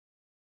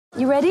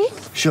You ready?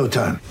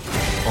 Showtime.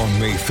 On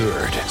May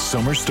 3rd,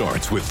 summer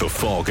starts with The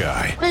Fall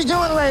Guy. Let's do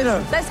it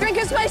later. Let's drink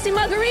a spicy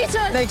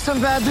margarita. Make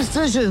some bad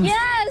decisions.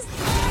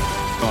 Yes!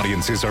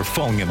 Audiences are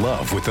falling in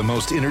love with the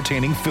most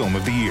entertaining film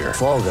of the year.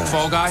 Fall Guy.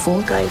 Fall Guy?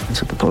 Fall Guy.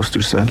 That's what the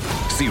poster said.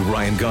 See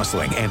Ryan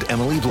Gosling and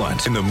Emily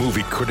Blunt in the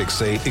movie critics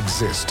say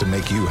exists to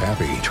make you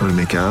happy. Trying to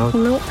make it out?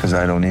 Nope. Because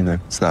I don't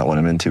either. It's not what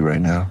I'm into right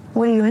now.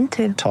 What are you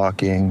into?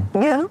 Talking.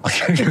 Yeah.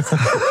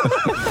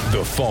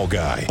 The Fall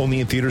Guy.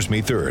 Only in theaters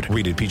May 3rd.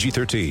 Rated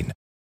PG-13.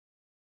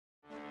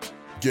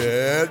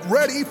 Get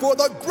ready for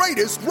the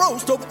greatest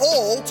roast of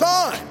all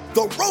time.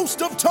 The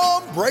Roast of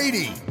Tom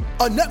Brady.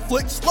 A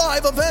Netflix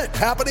live event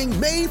happening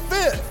May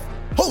 5th.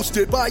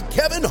 Hosted by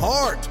Kevin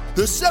Hart.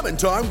 The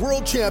 7-time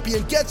world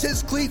champion gets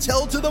his cleats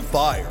held to the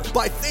fire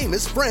by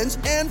famous friends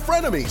and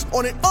frenemies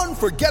on an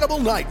unforgettable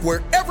night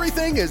where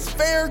everything is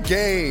fair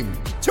game.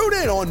 Tune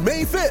in on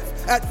May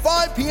 5th at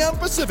 5 p.m.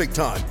 Pacific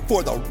time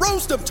for the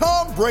Roast of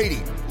Tom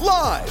Brady.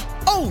 Live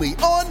only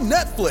on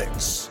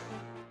Netflix.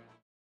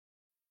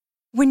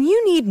 When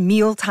you need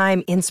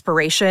mealtime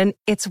inspiration,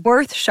 it's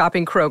worth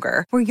shopping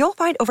Kroger, where you'll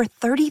find over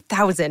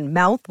 30,000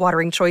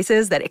 mouth-watering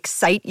choices that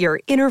excite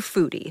your inner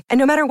foodie. And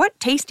no matter what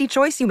tasty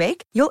choice you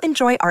make, you'll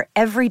enjoy our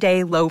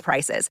everyday low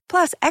prices,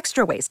 plus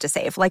extra ways to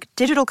save, like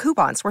digital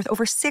coupons worth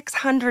over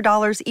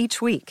 $600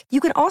 each week. You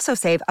can also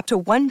save up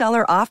to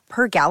 $1 off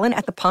per gallon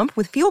at the pump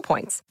with fuel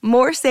points.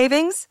 More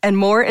savings and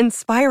more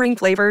inspiring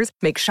flavors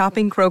make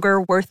shopping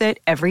Kroger worth it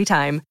every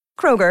time.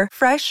 Kroger,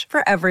 fresh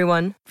for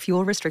everyone.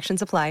 Fuel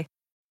restrictions apply.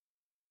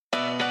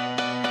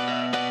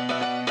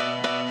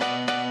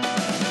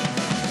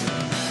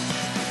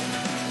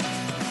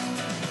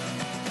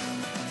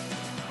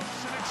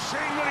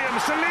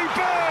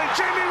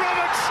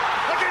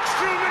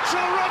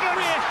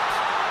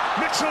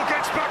 Mitchell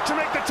gets back to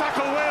make the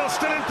tackle. Wales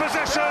still in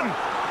possession.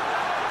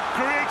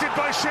 Created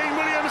by Shane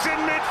Williams in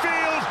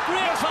midfield.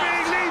 Must be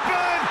Lee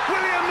Byrne.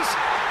 Williams.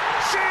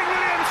 Shane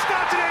Williams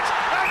started it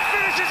and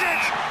finishes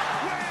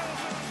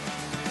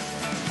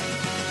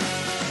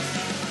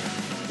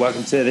it.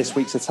 Welcome to this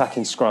week's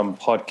Attacking Scrum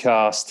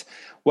podcast.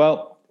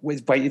 Well,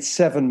 we've waited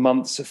 7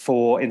 months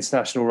for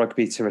international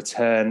rugby to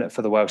return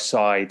for the Welsh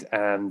side,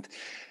 and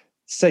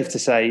safe to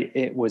say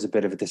it was a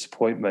bit of a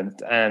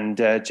disappointment. And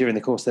during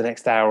the course of the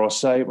next hour or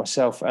so,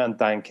 myself and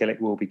Dan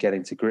Killick will be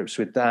getting to grips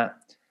with that.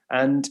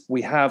 And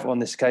we have on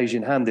this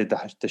occasion handed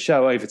the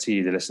show over to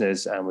you, the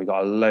listeners, and we've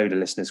got a load of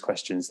listeners'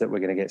 questions that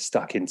we're going to get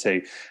stuck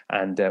into.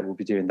 And we'll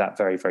be doing that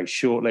very, very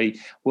shortly.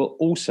 We'll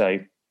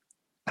also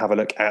have a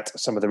look at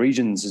some of the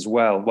regions as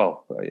well.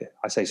 Well,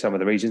 I say some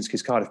of the regions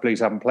because Cardiff Blues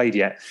haven't played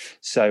yet.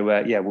 So,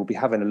 we'll be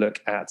having a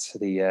look at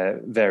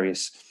the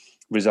various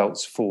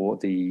results for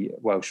the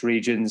Welsh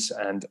regions,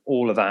 and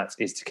all of that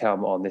is to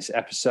come on this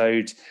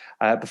episode.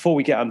 Before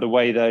we get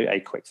underway, though, a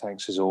quick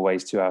thanks as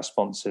always to our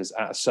sponsors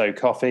at So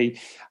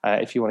Coffee.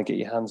 If you want to get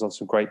your hands on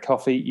some great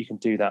coffee, you can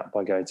do that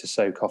by going to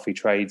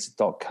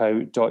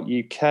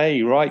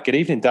socoffeetrades.co.uk. Right, good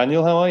evening,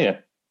 Daniel. How are you?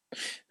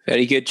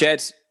 Very good,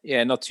 Jed.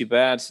 Yeah, not too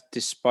bad,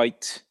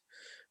 despite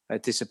a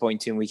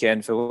disappointing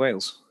weekend for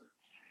Wales.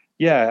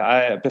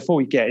 Yeah, before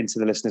we get into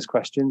the listeners'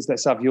 questions,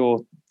 let's have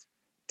your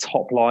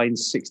top line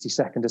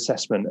 60-second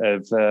assessment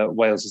of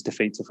Wales's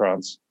defeat to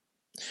France.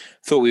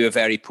 Thought we were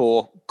very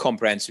poor,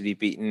 comprehensively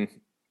beaten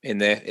in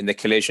the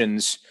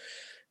collisions.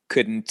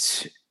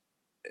 Couldn't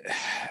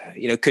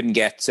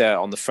get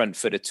on the front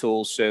foot at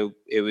all. So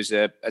it was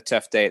a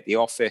tough day at the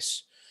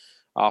office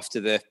after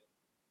the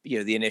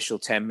initial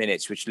 10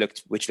 minutes, which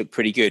looked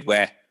pretty good.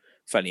 Where,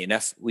 funny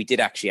enough, we did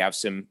actually have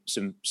some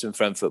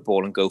front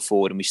football and go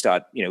forward, and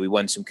we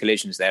won some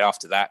collisions there.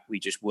 After that, we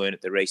just weren't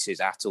at the races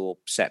at all.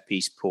 Set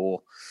piece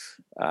poor.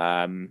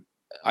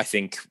 I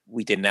think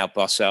we didn't help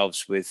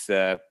ourselves with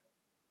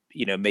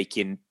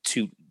making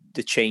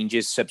the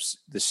changes.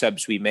 The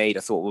subs we made,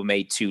 I thought were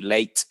made too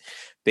late.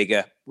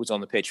 Bigger was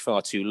on the pitch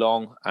far too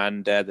long,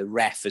 and the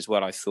ref as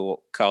well. I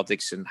thought Carl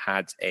Dixon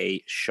had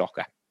a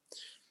shocker.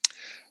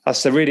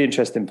 That's a really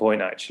interesting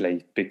point,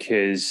 actually,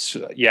 because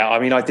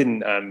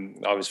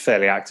I was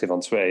fairly active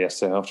on Twitter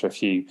yesterday after a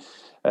few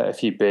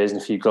beers and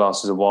a few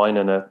glasses of wine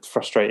and a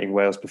frustrating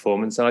Wales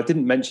performance, and I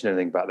didn't mention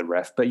anything about the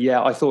ref. But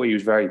I thought he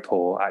was very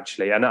poor,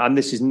 actually, and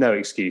this is no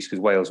excuse because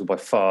Wales were by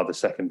far the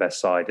second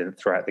best side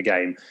throughout the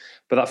game.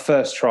 But that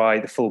first try,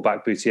 the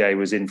fullback Boutier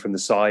was in from the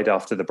side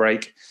after the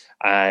break,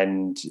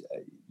 and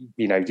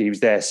he was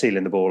there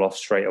sealing the ball off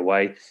straight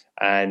away.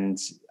 And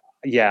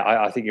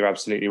I think you're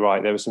absolutely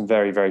right. There were some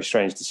very, very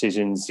strange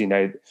decisions.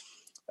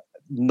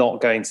 Not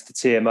going to the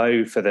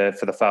TMO for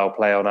the foul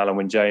play on Alan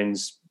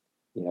Wynne-Jones,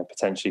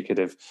 potentially could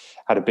have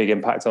had a big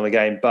impact on the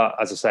game. But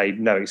as I say,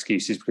 no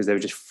excuses because there were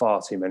just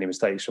far too many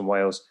mistakes from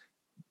Wales.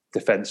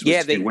 Defence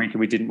was too weak, and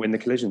we didn't win the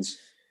collisions.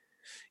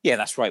 Yeah,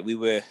 that's right. We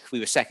were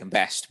second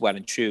best, well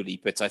and truly.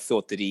 But I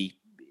thought that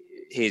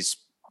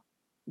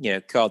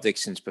Carl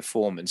Dixon's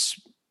performance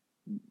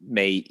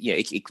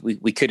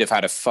we could have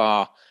had a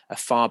far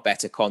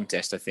better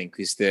contest, I think,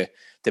 because the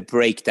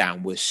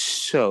breakdown was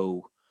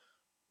so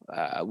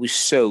was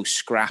so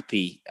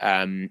scrappy,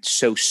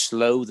 so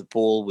slow.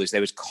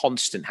 There was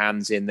constant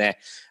hands in there.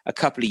 A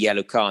couple of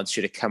yellow cards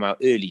should have come out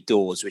early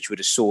doors, which would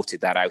have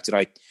sorted that out.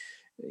 And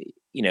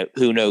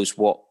who knows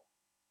what,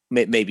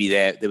 maybe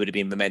there would have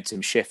been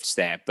momentum shifts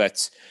there,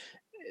 but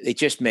they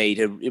just made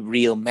a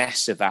real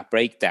mess of that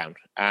breakdown,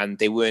 and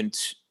they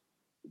weren't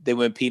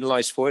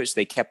penalised for it. So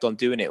they kept on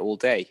doing it all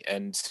day.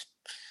 And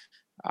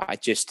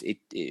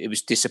it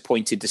was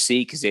disappointing to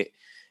see, because it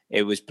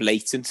was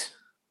blatant.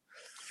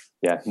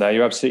 Yeah, no,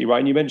 you're absolutely right.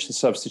 And you mentioned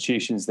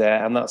substitutions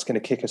there, and that's going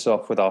to kick us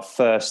off with our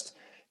first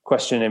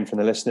question in from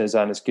the listeners.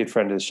 And it's a good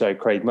friend of the show,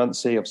 Craig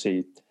Munsey,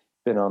 obviously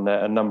been on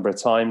there a number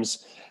of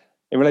times.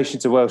 In relation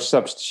to Welsh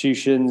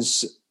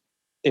substitutions,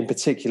 in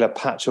particular,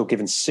 Patchell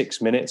given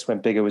 6 minutes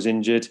when Biggar was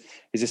injured.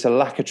 Is this a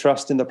lack of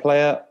trust in the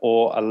player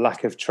or a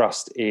lack of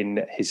trust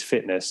in his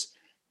fitness?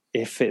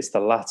 If it's the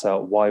latter,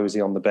 why was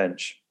he on the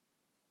bench?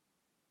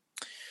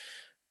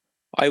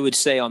 I would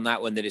say on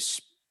that one that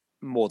it's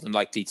more than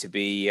likely to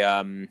be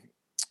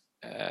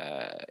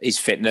his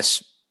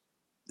fitness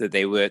that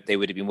they would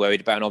have been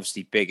worried about. And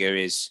obviously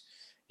Biggar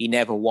he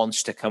never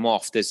wants to come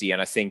off, does he?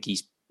 And I think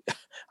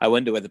I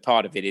wonder whether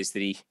part of it is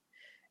that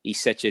he's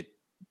such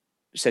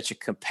a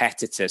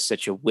competitor,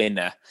 such a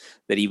winner,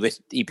 that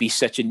he'd be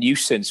such a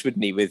nuisance,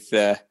 wouldn't he, with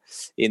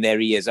in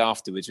their ears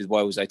afterwards with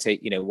why was I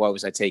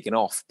taken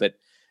off? But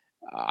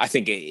I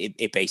think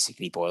it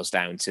basically boils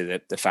down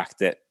to the fact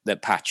that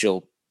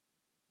Patchell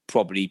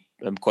probably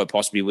quite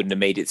possibly wouldn't have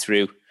made it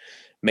through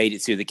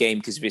the game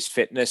because of his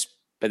fitness.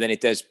 But then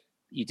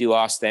you do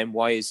ask them,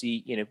 why is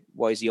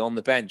he on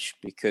the bench?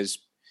 Because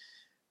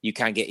you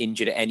can get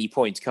injured at any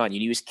point, can't you?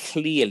 And he was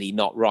clearly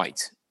not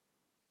right.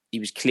 He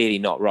was clearly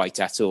not right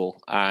at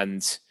all.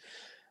 And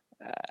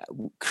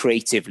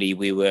creatively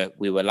we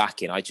were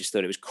lacking. I just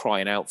thought it was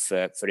crying out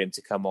for him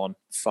to come on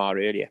far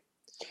earlier.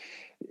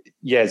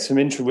 Yeah, some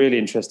really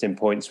interesting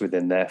points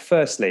within there.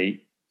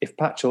 Firstly, if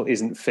Patchell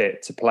isn't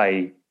fit to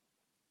play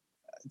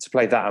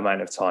that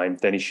amount of time,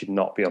 then he should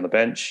not be on the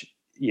bench.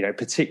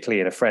 Particularly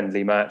in a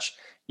friendly match,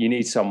 you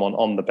need someone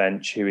on the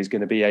bench who's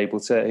going to be able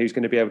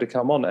to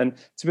come on. And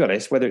to be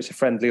honest, whether it's a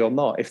friendly or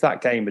not, if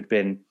that game had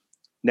been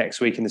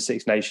next week in the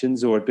Six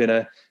Nations or had been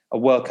a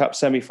World Cup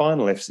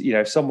semi-final,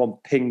 if someone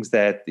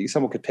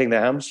could ping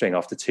their hamstring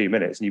after 2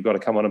 minutes and you've got to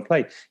come on and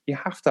play, you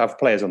have to have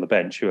players on the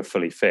bench who are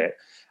fully fit.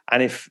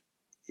 And if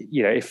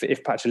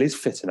Patchell is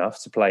fit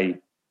enough to play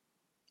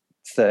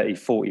 30,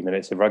 40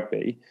 minutes of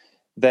rugby,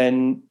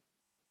 then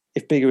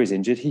if Biggar is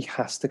injured, he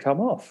has to come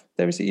off.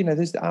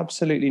 There's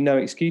absolutely no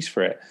excuse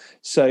for it.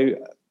 So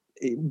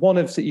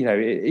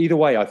either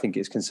way, I think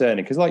it's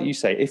concerning, because like you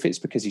say, if it's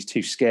because he's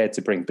too scared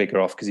to bring Biggar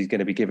off because he's going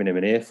to be giving him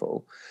an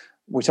earful,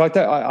 which I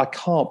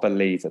can't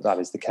believe that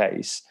is the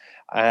case.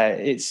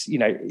 It's,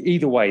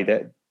 either way,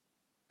 that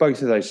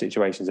both of those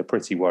situations are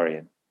pretty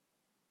worrying.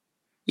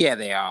 Yeah,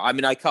 they are. I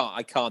mean, I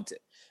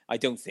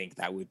don't think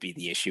that would be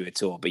the issue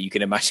at all, but you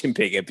can imagine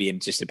Biggar being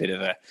just a bit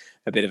of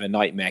a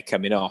nightmare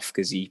coming off,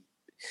 because he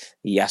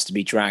has to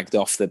be dragged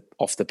off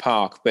the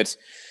park. But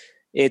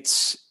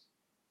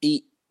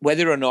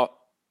whether or not,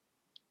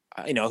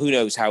 who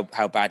knows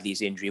how badly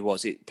his injury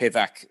was.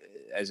 Pivac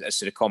has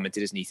sort of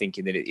commented, isn't he,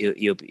 thinking that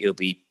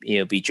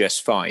he'll be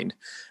just fine.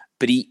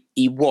 But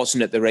he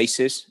wasn't at the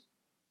races.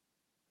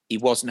 He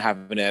wasn't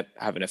having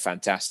a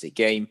fantastic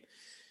game.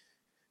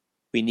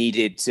 We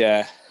needed,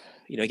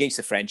 against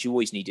the French, you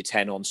always need a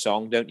 10 on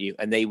song, don't you?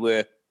 And they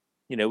were,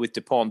 with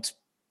Dupont,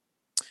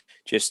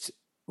 just,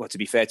 well, to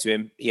be fair to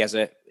him,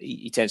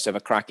 he tends to have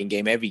a cracking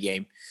game every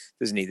game,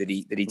 doesn't he?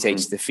 That he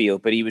takes to the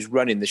field, but he was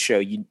running the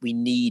show. We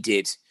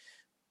needed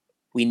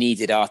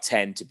our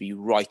 10 to be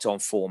right on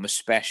form,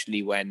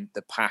 especially when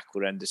the pack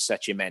were under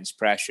such immense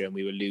pressure and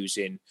we were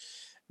losing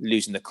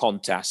the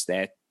contest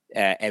there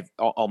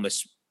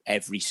almost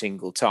every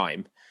single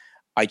time.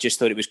 I just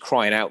thought it was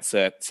crying out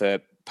for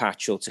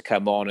Patchell to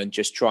come on and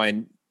just try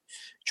and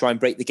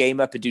break the game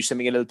up and do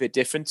something a little bit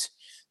different.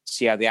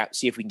 See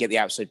if we can get the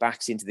outside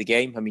backs into the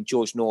game. I mean,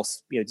 George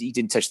North, he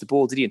didn't touch the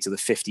ball, did he, until the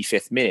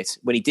 55th minute?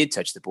 When he did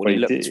touch the ball,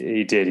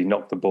 he did. He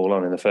knocked the ball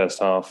on in the first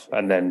half,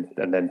 and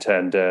then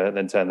turned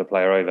the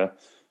player over.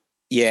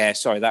 Yeah,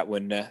 sorry, that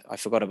one. I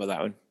forgot about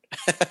that one.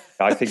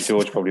 I think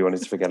George probably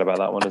wanted to forget about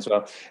that one as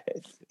well.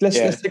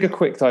 Let's take a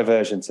quick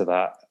diversion to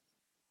that.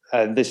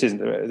 And this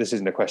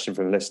isn't a question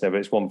from a listener,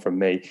 but it's one from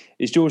me.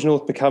 Is George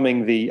North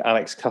becoming the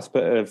Alex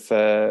Cuthbert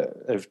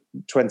of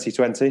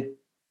 2020?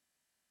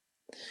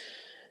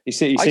 He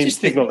seems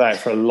signalled out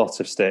for a lot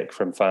of stick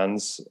from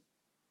fans.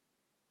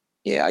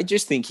 Yeah, I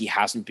just think he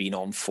hasn't been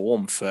on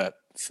form for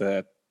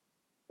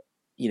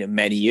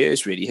many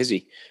years, really, has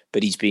he?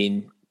 But he's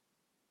been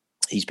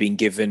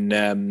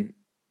given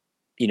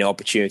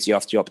opportunity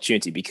after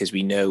opportunity, because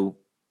we know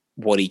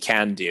what he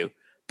can do.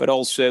 But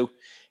also,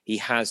 he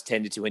has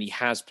tended to, when he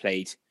has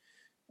played,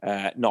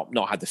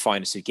 not had the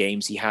finest of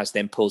games, he has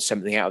then pulled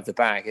something out of the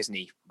bag, hasn't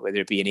he? Whether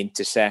it be an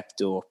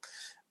intercept or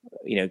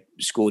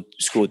scored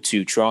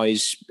 2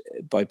 tries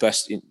by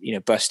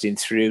busting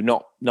through,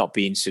 not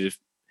being sort of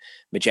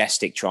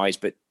majestic tries,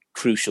 but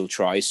crucial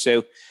tries.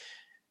 So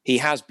he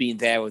has been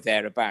there or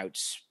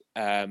thereabouts,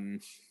 for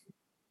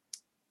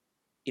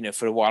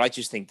a while. I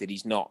just think that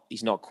he's not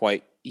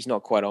quite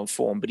on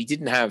form, but he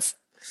didn't have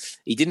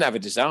a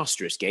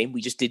disastrous game.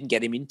 We just didn't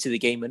get him into the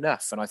game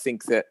enough. And I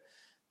think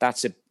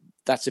that's a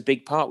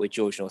big part with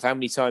George North. How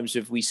many times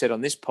have we said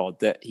on this pod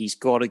that he's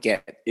got to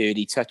get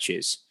early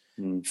touches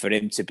for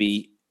him to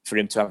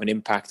have an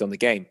impact on the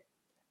game?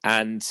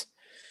 And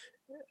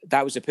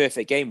that was a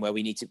perfect game where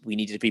we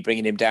needed to be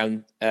bringing him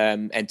down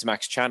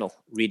Entomac's channel,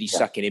 really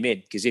sucking him in.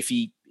 Because if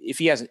he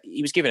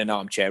was given an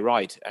armchair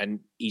ride,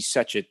 and he's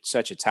such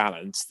a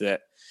talent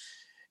that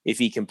if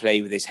he can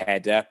play with his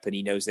head up and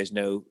he knows there's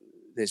no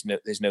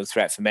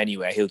threat from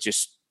anywhere, he'll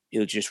just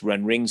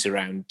run rings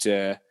around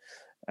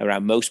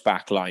most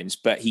back lines.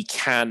 But he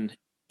can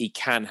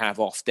have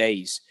off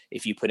days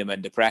if you put him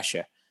under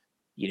pressure.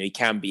 He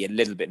can be a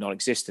little bit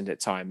non-existent at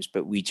times,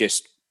 but we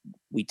didn't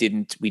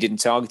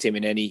target him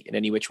in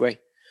any which way.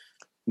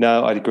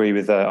 No, I'd agree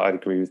with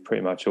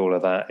pretty much all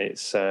of that.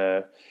 It's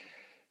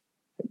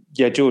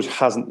George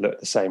hasn't looked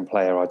the same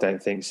player, I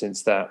don't think,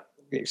 since that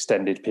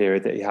extended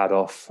period that he had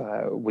off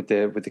with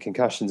the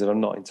concussions, and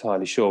I'm not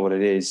entirely sure what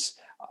it is.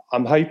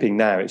 I'm hoping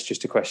now it's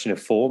just a question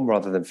of form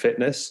rather than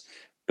fitness.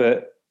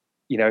 But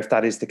if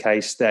that is the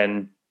case,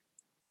 then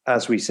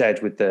as we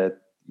said with the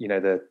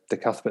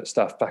Cuthbert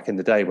stuff back in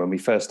the day when we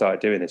first started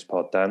doing this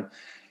pod, Dan,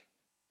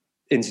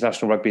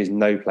 international rugby is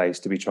no place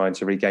to be trying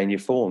to regain your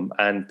form,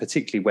 and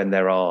particularly when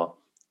there are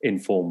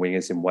in-form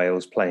wingers in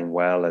Wales playing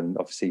well. And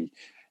obviously,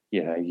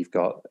 you've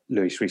got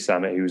Louis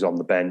Rees-Zammit, who's on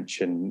the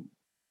bench and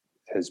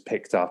has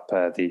picked up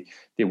the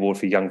award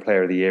for Young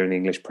Player of the Year in the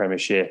English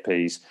Premiership.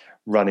 He's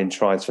running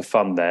tries for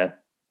fun there.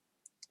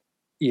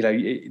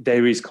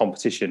 There is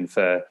competition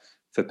for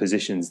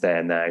positions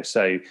there now.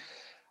 So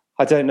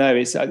I don't know.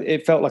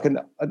 It felt like an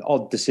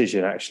odd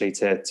decision actually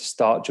to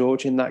start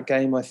George in that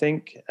game, I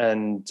think.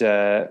 And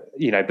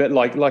but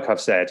like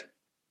I've said,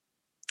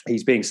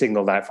 he's being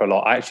signalled out for a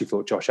lot. I actually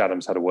thought Josh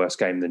Adams had a worse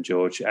game than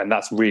George, and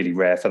that's really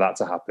rare for that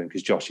to happen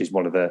because Josh is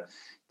one of the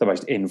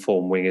most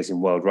informed wingers in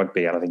world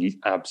rugby, and I think he's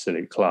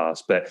absolute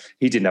class. But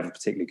he didn't have a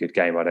particularly good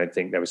game, I don't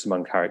think. There were some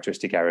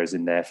uncharacteristic errors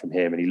in there from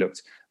him, and he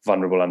looked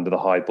vulnerable under the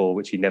high ball,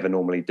 which he never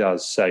normally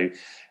does. So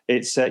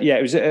it's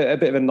it was a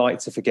bit of a night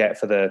to forget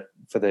for the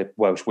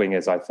Welsh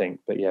wingers, I think.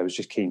 But I was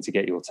just keen to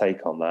get your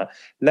take on that.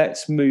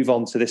 Let's move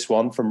on to this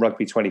one from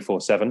Rugby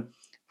 24/7.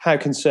 How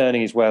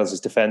concerning is Wales's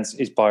defence?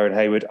 Is Byron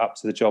Hayward up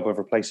to the job of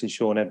replacing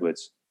Shaun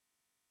Edwards?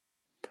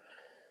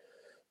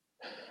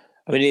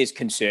 I mean, it is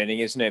concerning,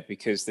 isn't it?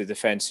 Because the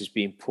defence has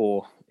been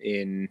poor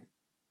in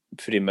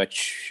pretty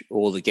much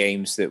all the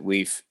games that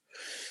we've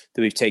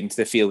taken to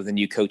the field with a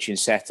new coaching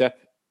setup.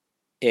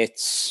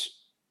 It's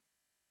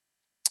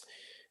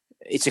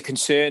a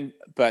concern,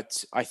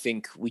 but I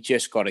think we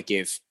just got to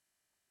give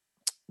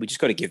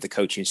the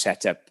coaching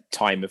setup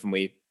time, haven't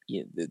we?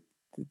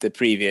 The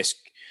previous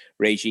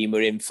regime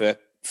were in for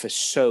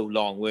so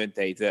long, weren't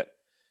they? That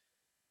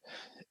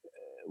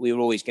we were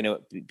always going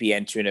to be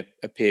entering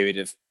a period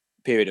of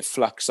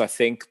flux, I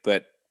think.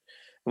 But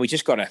we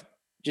just got to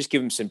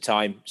give them some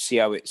time, see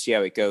how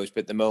it goes.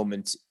 But at the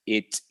moment,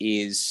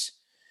 it's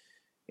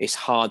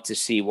hard to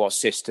see what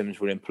systems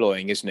we're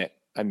employing, isn't it?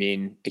 I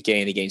mean,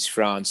 again against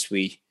France,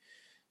 we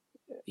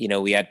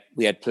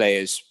had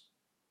players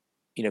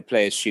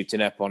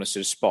shooting up on a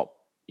sort of spot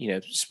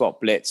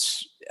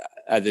blitz.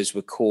 Others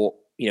were caught,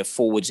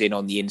 forwards in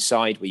on the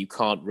inside where you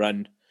can't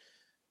run.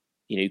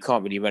 You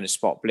can't really run a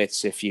spot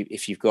blitz if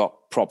you've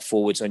got prop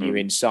forwards on your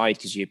inside,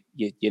 because you're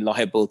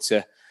liable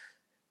to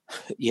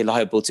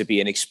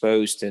being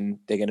exposed, and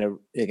they're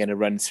gonna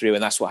run through,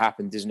 and that's what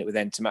happened, isn't it, with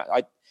Entomac?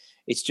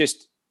 It's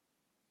just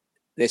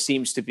there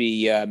seems to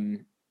be a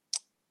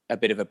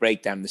bit of a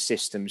breakdown in the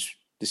systems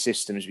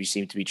we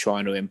seem to be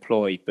trying to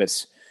employ,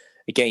 but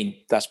again,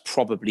 that's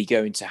probably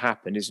going to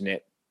happen, isn't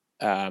it,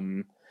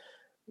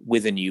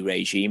 with a new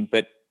regime?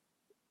 But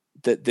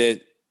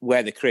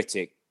where the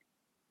critic,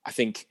 I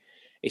think,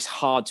 it's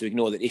hard to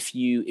ignore that if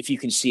you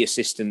can see a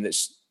system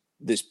that's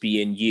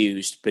being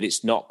used but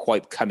it's not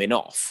quite coming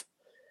off,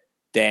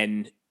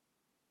 then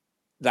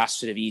that's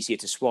sort of easier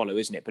to swallow,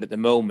 isn't it? But at the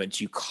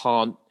moment, you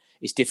can't.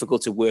 It's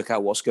difficult to work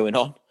out what's going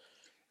on.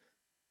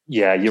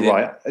 Yeah, you're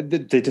right. The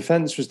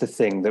defence was the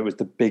thing that was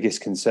the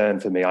biggest concern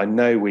for me. I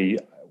know we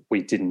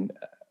didn't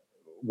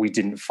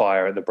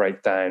fire at the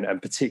breakdown,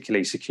 and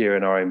particularly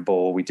securing our own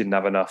ball. We didn't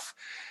have enough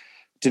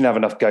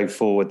go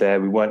forward there.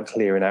 We weren't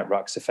clearing out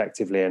rucks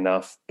effectively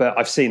enough. But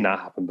I've seen that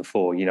happen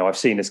before. I've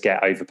seen us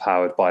get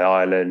overpowered by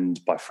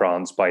Ireland, by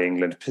France, by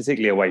England,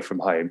 particularly away from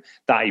home.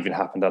 That even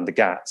happened under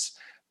Gats.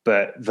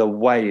 But the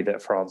way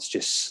that France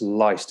just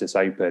sliced us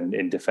open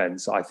in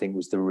defence, I think,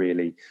 was the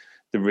really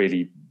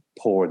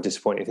poor and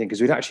disappointing thing,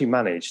 because we'd actually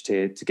managed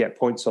to get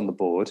points on the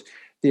board.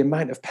 The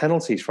amount of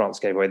penalties France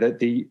gave away,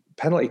 the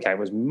penalty count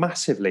was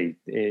massively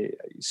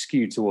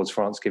skewed towards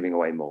France giving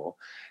away more.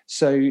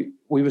 So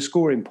we were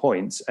scoring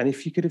points, and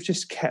if you could have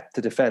just kept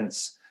the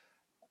defence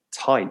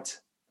tight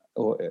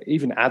or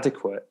even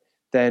adequate,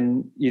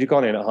 then you'd have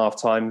gone in at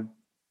half-time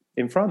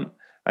in front.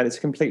 and it's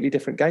a completely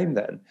different game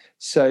then.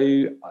 So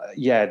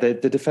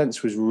the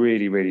defence was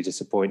really, really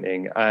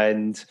disappointing,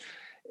 and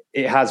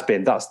it has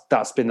been.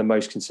 That's been the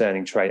most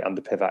concerning trait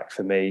under Pivac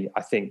for me.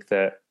 I think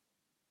that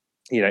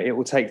it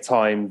will take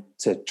time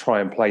to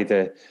try and play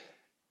the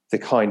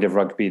kind of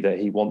rugby that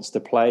he wants to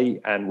play,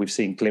 and we've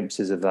seen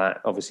glimpses of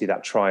that. Obviously,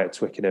 that try at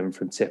Twickenham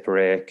from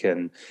Tipuric,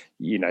 and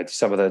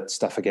some of the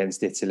stuff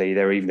against Italy.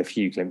 There were even a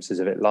few glimpses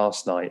of it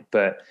last night.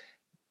 But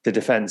the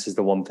defence is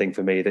the one thing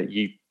for me that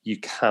you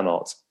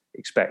cannot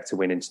expect to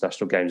win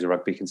international games of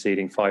rugby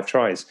conceding 5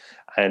 tries,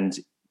 and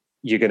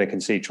you're going to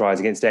concede tries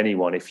against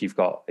anyone if you've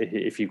got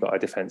a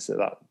defence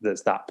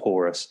that's that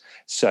porous.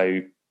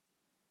 So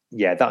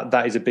yeah,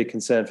 that is a big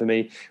concern for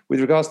me. With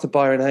regards to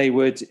Byron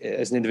Hayward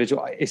as an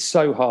individual, it's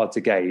so hard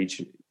to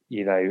gauge,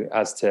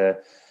 as to,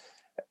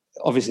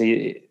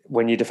 obviously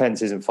when your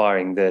defence isn't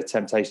firing, the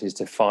temptation is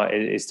to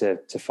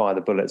fire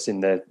the bullets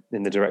in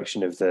the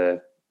direction of the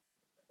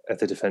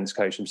defence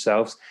coach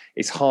themselves.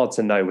 It's hard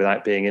to know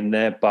without being in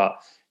there,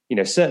 but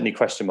certainly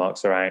question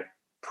marks are out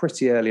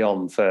pretty early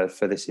on for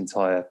this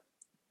entire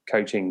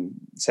coaching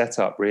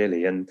setup,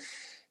 really. And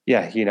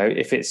yeah,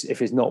 if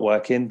it's not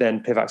working,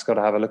 then Pivac's got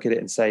to have a look at it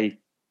and say,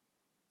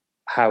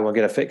 how am I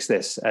going to fix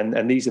this?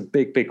 And these are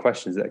big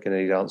questions that are going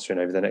to need answering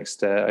over the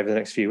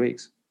next few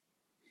weeks.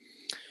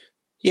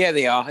 Yeah,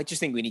 they are. I just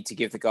think we need to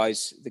give the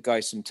guys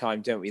some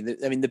time, don't we?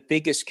 The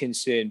biggest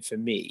concern for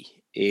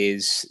me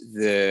is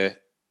the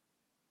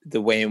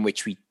way in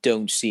which we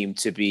don't seem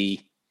to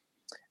be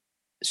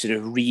sort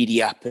of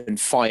really up and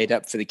fired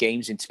up for the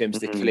games in terms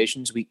of the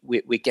collisions.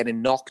 We're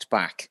getting knocked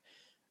back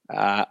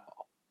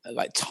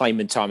like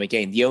time and time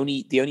again. The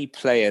only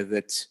player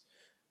that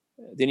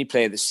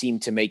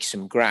seemed to make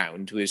some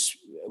ground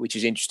which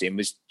is interesting,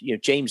 was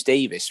James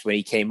Davis, when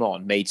he came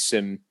on, made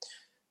some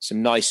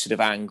nice sort of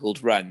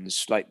angled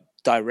runs, like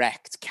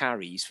direct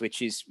carries,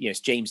 which is it's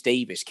James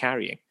Davis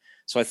carrying.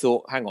 So I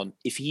thought, hang on,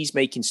 if he's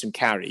making some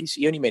carries,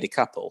 he only made a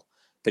couple,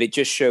 but it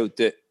just showed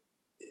that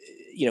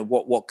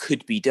what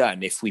could be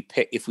done if we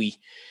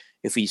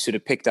sort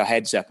of picked our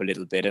heads up a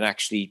little bit and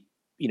actually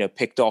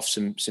picked off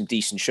some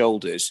decent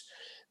shoulders.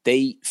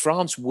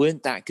 France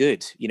weren't that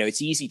good.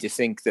 It's easy to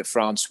think that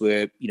France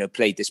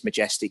played this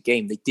majestic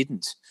game. They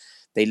didn't.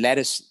 They let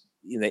us,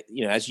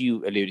 as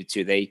you alluded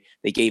to, they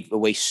gave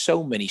away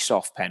so many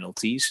soft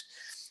penalties,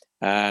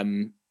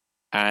 and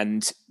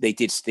they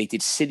did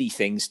silly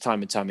things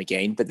time and time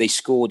again. But they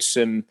scored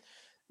some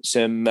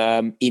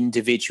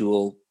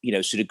individual,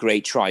 sort of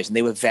great tries, and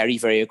they were very,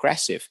 very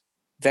aggressive,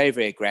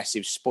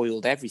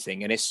 spoiled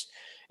everything. And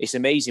it's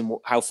amazing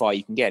how far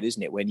you can get,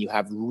 isn't it, when you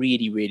have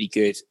really, really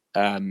good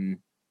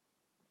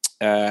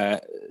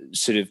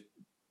sort of,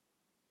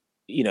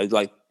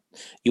 like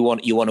you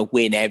want to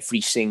win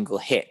every single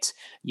hit.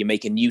 You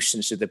make a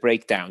nuisance of the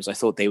breakdowns. I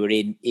thought they were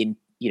in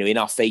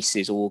our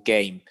faces all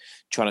game,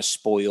 trying to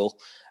spoil,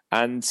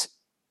 but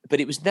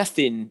it was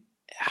nothing.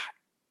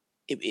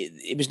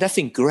 It was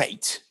nothing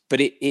great,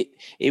 but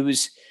it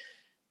was.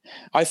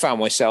 I found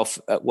myself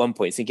at one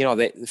point thinking,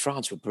 the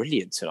France were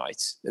brilliant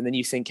tonight, and then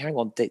you think, hang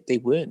on, they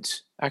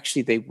weren't.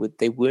 Actually,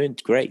 they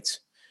weren't great.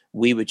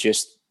 We were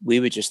just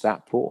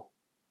that poor.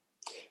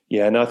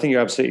 Yeah, no, I think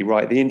you're absolutely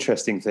right. The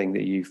interesting thing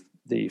that you've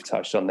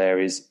touched on there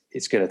is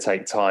it's going to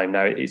take time.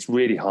 Now, it's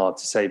really hard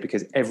to say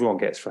because everyone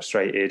gets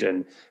frustrated,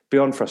 and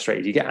beyond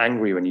frustrated, you get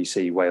angry when you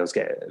see Wales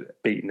get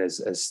beaten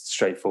as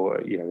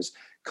straightforward, as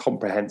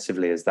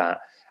comprehensively as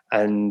that.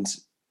 And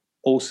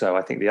also,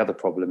 I think the other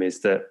problem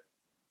is that,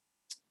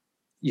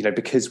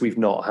 because we've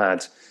not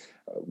had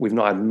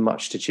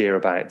much to cheer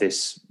about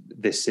this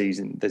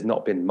season. There's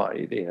not been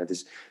much.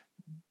 There's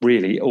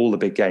really all the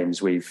big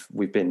games we've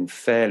been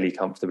fairly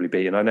comfortably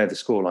beaten. I know the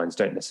scorelines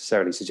don't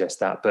necessarily suggest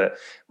that, but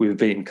we were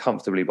beaten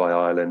comfortably by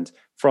Ireland.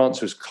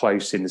 France was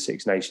close in the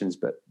Six Nations,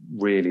 but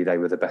really they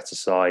were the better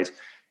side.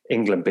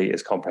 England beat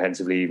us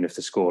comprehensively, even if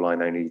the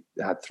scoreline only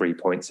had 3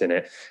 points in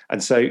it.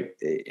 And so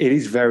it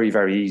is very,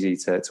 very easy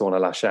to want to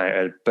lash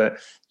out, but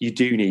you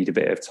do need a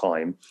bit of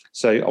time.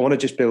 So I want to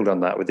just build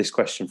on that with this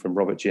question from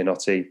Robert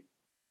Gianotti.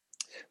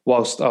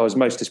 Whilst I was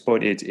most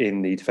disappointed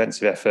in the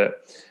defensive effort,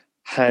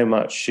 how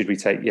much should we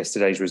take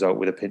yesterday's result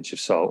with a pinch of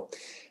salt?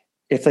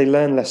 If they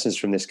learn lessons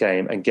from this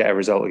game and get a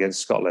result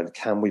against Scotland,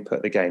 can we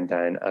put the game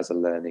down as a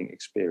learning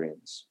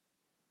experience?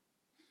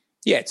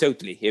 Yeah,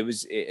 totally.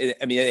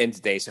 At the end of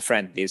the day, it's a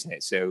friendly, isn't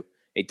it? So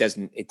it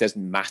doesn't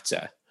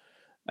matter.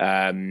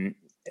 It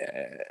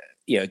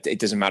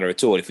doesn't matter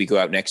at all. If we go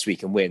out next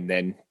week and win,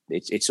 then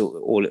it's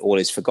all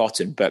is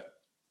forgotten. But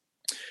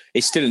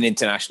it's still an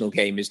international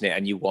game, isn't it?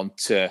 And you want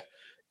to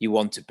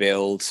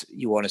build.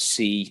 You want to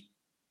see.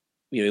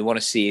 You want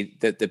to see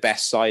the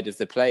best side of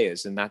the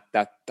players, and that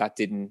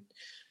didn't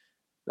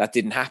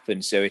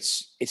happen. So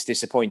it's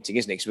disappointing,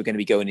 isn't it? Because we're going to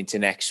be going into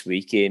next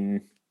week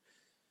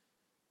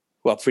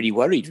pretty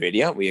worried,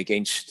 really, aren't we?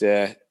 Against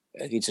a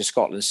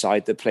Scotland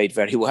side that played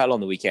very well on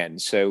the weekend.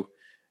 So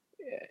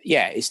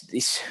it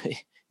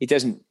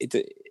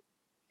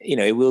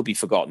will be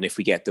forgotten if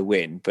we get the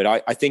win. But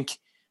I think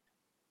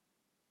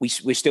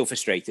we're still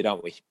frustrated,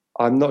 aren't we?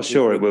 I'm not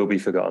sure it will be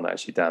forgotten,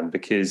 actually, Dan,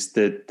 because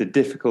the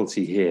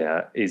difficulty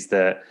here is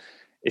that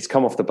it's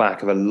come off the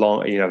back of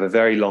a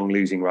very long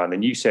losing run.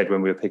 And you said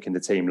when we were picking the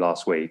team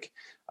last week,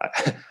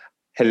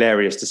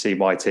 hilarious to see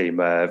my team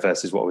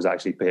versus what was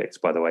actually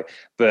picked, by the way.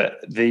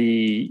 But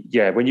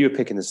when you were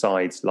picking the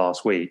sides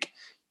last week,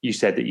 you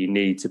said that you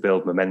need to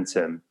build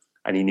momentum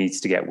and he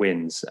needs to get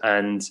wins.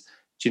 And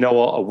do you know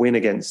what? A win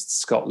against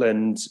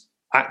Scotland,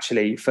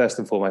 actually, first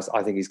and foremost,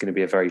 I think is going to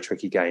be a very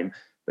tricky game.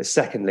 But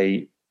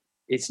secondly,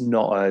 it's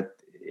not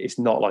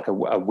like a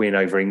win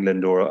over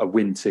England or a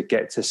win to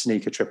get to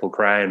sneak a Triple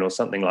Crown or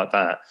something like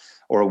that,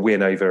 or a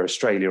win over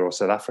Australia or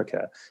South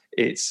Africa.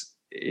 It's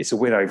a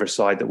win over a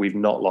side that we've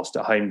not lost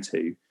at home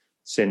to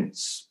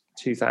since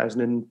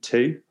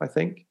 2002, I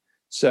think.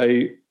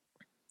 So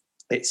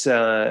it's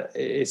a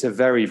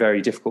very,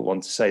 very difficult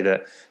one to say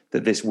that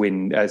this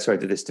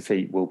this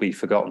defeat will be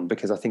forgotten,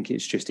 because I think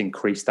it's just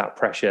increased that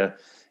pressure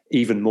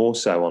even more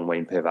so on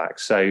Wayne Pivac.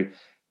 So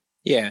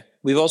yeah,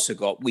 we've also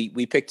got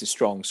we picked a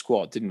strong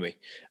squad, didn't we?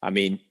 I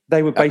mean,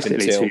 they were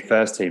basically two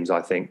first teams,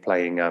 I think,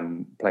 playing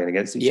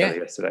against each other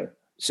yesterday.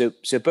 So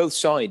both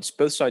sides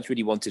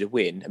really wanted to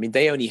win. I mean,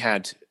 they only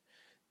had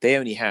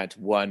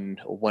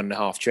 1 or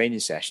 1.5 training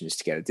sessions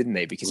together, didn't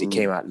they? Because it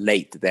came out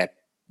late that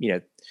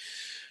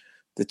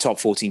the top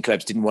 14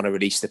 clubs didn't want to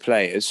release the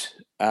players,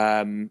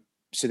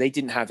 so they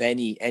didn't have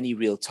any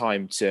real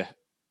time to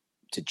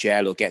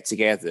gel or get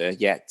together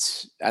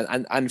yet.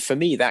 And for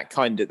me, that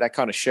kind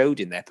of showed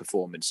in their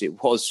performance. It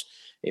was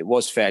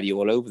fairly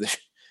all over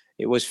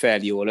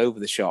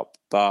the shop,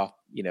 bar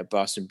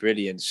some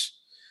brilliance.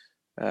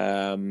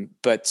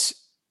 But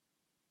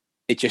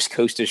it just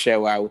goes to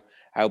show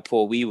how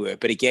poor we were.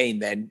 But again,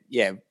 then,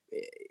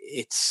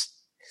 it's,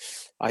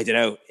 I don't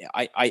know.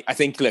 I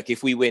think, look,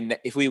 if we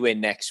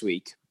win next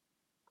week,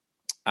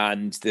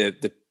 and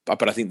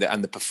but I think that,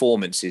 and the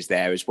performance is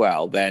there as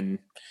well, then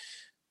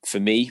for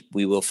me,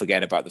 we will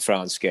forget about the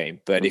France game.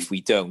 But if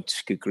we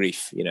don't, good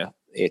grief, then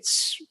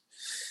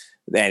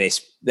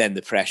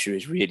the pressure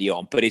is really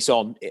on. But it's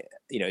on,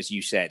 as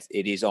you said,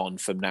 it is on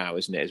from now,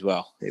 isn't it, as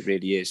well? It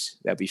really is.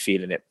 They'll be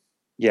feeling it.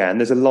 Yeah, and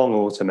there's a long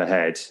autumn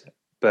ahead,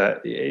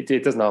 but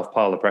it doesn't have a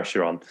pile of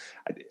pressure on.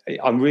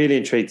 I'm really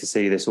intrigued to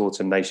see this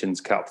Autumn Nations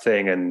Cup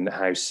thing and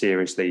how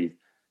seriously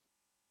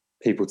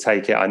people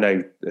take it. I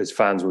know as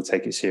fans will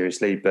take it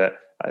seriously, but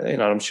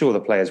I'm sure the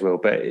players will.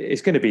 But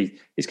it's going to be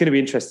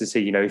interesting to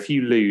see. If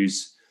you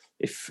lose,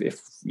 if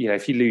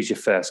you lose your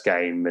first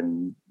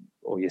game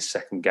or your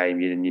second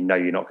game, and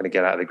you're not going to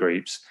get out of the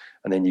groups,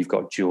 and then you've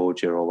got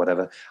Georgia or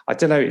whatever. I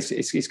don't know.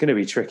 It's going to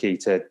be tricky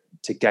to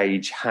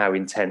gauge how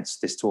intense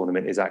this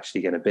tournament is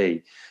actually going to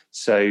be.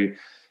 So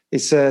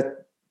it's a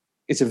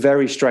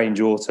very strange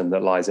autumn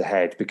that lies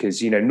ahead,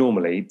 because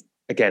normally,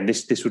 again,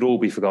 this would all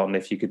be forgotten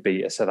if you could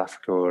beat a South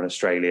Africa or an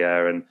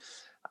Australia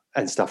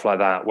and stuff like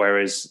that.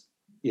 Whereas,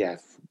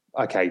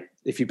 okay,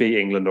 if you beat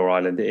England or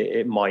Ireland,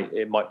 it might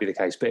be the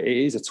case, but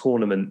it is a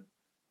tournament.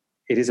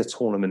 It is a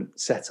tournament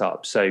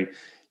setup. So,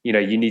 you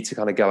need to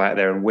kind of go out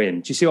there and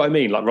win. Do you see what I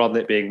mean? Like, rather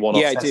than it being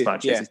one-off test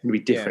matches, it's going to be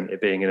different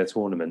it being in a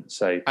tournament.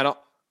 So, and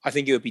I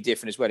think it would be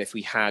different as well if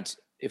we had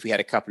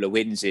a couple of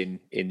wins in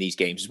these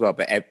games as well.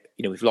 But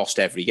we've lost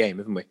every game,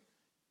 haven't we?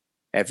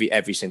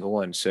 Every single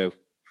one. So,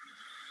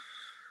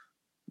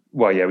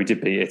 well, yeah, we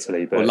did beat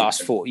Italy, but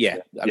last four,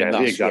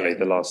 exactly.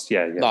 The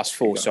last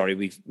four. Sorry,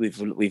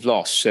 we've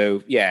lost.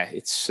 So yeah,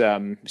 it's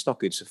not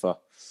good so far.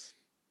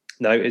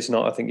 No, it's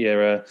not. I think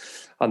you're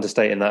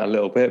understating that a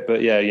little bit,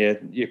 but yeah,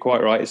 you're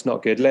quite right. It's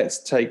not good. Let's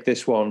take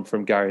this one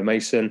from Gary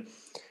Mason.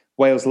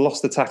 Wales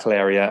lost the tackle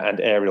area and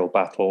aerial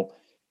battle.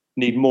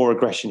 Need more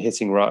aggression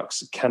hitting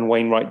rucks. Can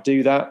Wainwright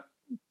do that?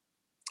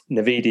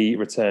 Navidi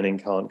returning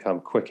can't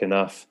come quick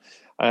enough.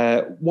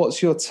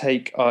 What's your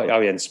take?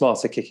 And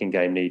smarter kicking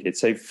game needed.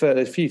 So for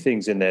a few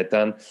things in there,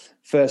 Dan.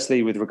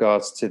 Firstly, with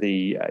regards to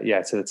the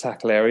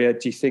tackle area,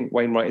 do you think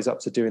Wainwright is up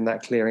to doing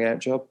that clearing out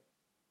job?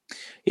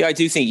 Yeah, I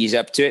do think he's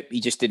up to it. He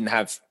just didn't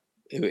have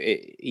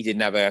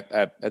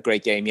a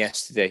great game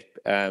yesterday,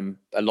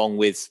 along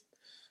with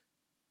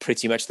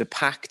pretty much the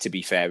pack, to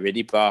be fair,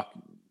 really. Bar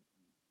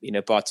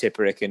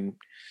Tipuric and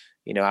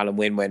Alan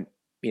Wynne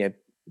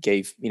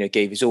gave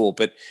his all,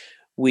 but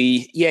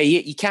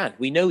he can.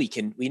 We know he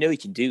can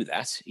do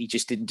that. He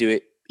just didn't do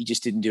it. He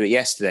just didn't do it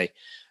yesterday.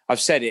 I've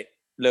said it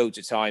loads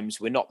of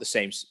times. We're not the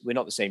same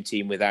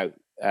team without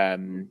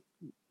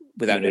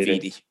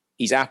Navidi.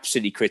 He's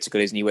absolutely critical,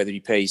 isn't he? Whether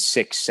he plays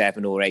 6,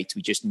 7, or 8,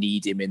 we just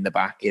need him in the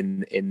back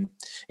in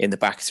the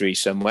back three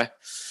somewhere,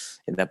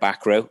 in the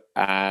back row.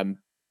 And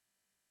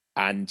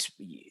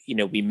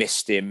we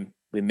missed him.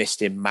 We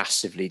missed him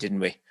massively, didn't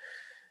we?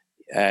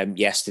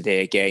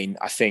 Yesterday again,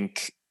 I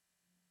think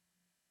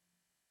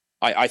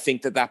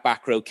that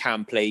back row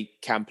can play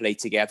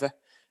together.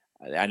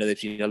 I know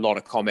there's been a lot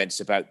of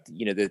comments about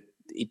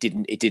it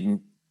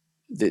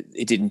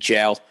didn't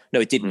gel. No,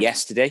 it didn't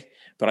yesterday.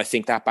 But I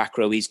think that back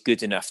row is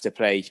good enough to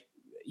play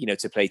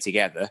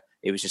together.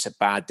 It was just a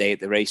bad day at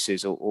the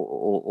races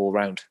all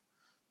round.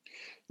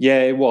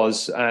 Yeah, it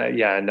was.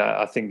 And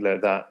I think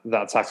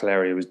that tackle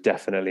area was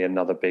definitely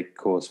another big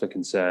cause for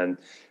concern.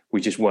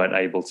 We just weren't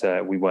able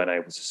to. We weren't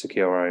able to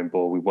secure our own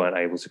ball. We weren't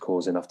able to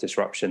cause enough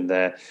disruption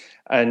there.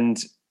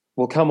 And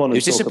we'll come on. It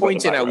was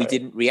disappointing how we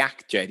didn't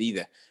react, Jed,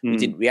 either. We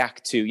didn't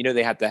react to.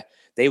 They had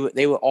they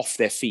were off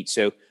their feet.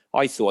 So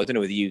I thought, I don't know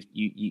whether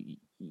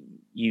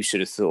you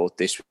sort of thought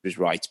this was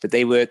right, but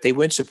they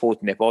weren't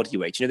supporting their body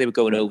weight. They were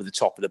going over the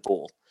top of the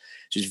ball.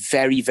 So it was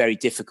very, very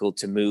difficult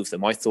to move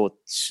them. I thought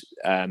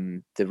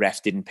the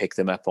ref didn't pick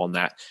them up on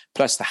that.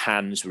 Plus the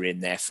hands were in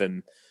there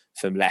from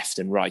left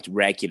and right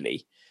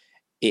regularly.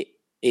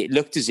 It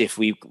looked as if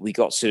we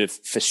got sort of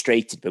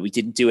frustrated, but we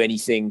didn't do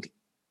anything.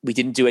 We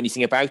didn't do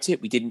anything about it.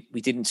 We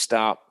didn't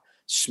start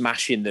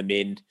smashing them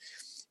in,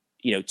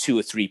 2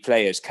 or 3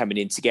 players coming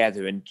in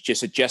together and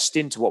just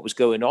adjusting to what was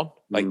going on.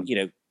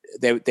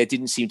 There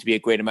didn't seem to be a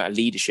great amount of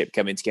leadership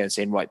coming together and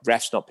saying, right,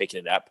 ref's not picking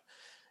it up.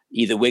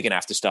 Either we're going to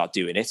have to start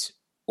doing it,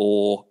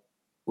 or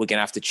we're going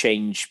to have to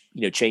change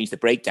the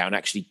breakdown,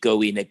 actually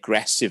go in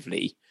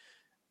aggressively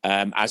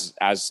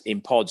as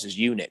in pods, as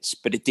units.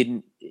 But it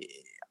didn't.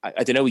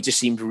 I don't know. We just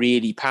seemed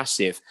really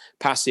passive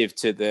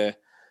to the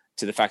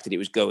fact that it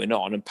was going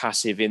on, and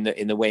passive in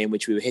the way in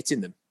which we were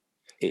hitting them.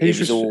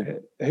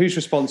 Who's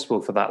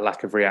responsible for that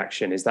lack of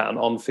reaction? Is that an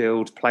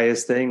on-field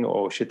players thing,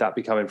 or should that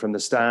be coming from the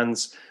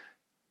stands?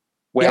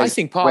 I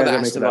think part of that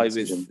has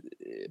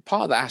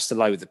to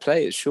lie with the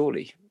players,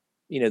 surely.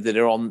 That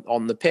are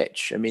on the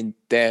pitch. I mean,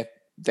 they're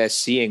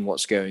seeing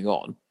what's going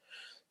on,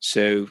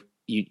 so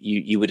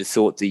you would have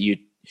thought that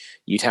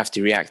you'd have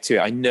to react to it.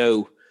 I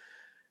know.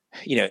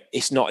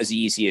 It's not as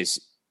easy as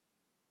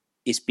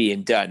it's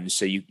being done,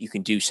 so you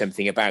can do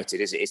something about it.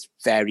 It's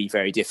very,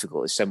 very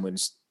difficult if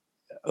someone's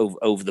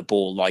over the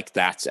ball like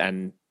that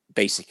and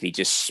basically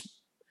just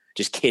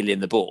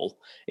killing the ball.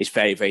 It's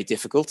very, very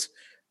difficult.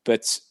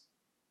 But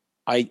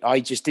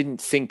I just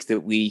didn't think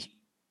that we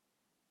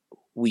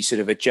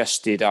sort of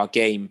adjusted our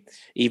game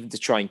even to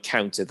try and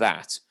counter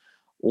that.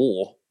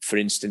 Or, for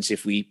instance,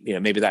 if we,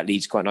 maybe that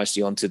leads quite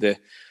nicely onto the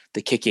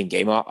kicking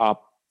game. Our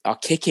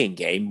kicking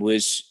game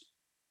was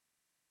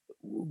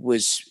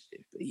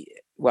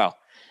well,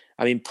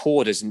 I mean,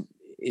 poor isn't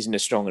a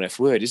strong enough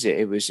word, is it?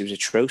 It was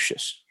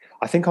atrocious.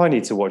 I think I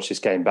need to watch this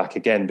game back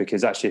again,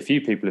 because actually a few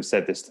people have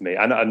said this to me.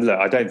 And look,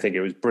 I don't think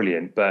it was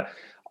brilliant, but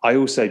I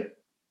also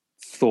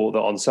thought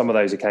that on some of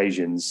those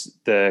occasions,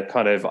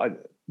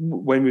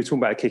 when we were talking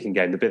about a kicking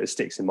game, the bit that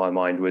sticks in my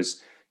mind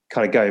was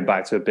kind of going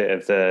back to a bit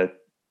of the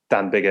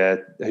Dan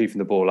Biggar hoofing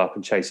the ball up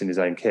and chasing his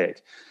own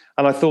kick.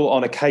 And I thought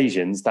on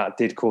occasions that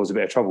did cause a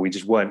bit of trouble. We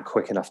just weren't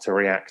quick enough to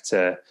react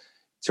to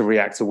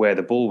where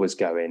the ball was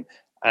going.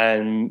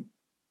 And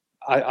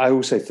I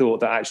also thought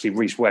that actually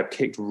Rhys Webb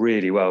kicked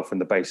really well from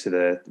the base of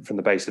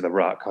the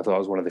ruck. I thought it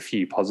was one of the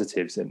few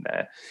positives in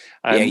there.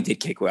 He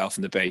did kick well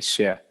from the base,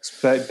 yeah.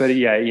 But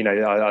yeah,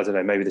 I don't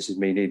know. Maybe this is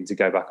me needing to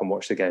go back and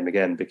watch the game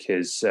again,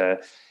 because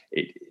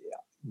it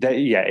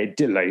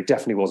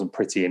definitely wasn't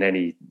pretty in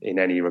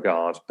any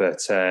regard.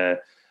 But I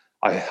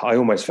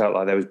almost felt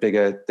like there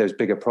was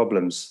bigger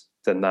problems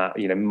than that.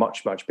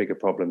 Much bigger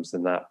problems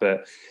than that.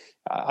 But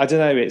I don't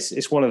know.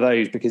 It's one of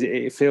those, because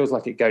it feels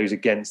like it goes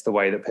against the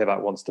way that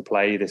Pivac wants to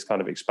play this kind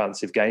of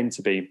expansive game,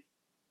 to be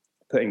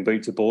putting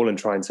boot to ball and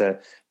trying to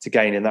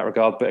gain in that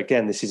regard. But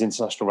again, this is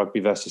international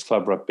rugby versus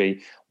club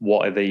rugby.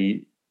 What are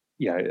the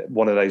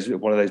one of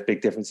those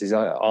big differences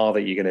are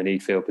that you're going to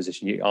need field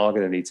position. You are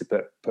going to need to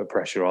put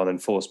pressure on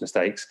and force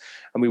mistakes.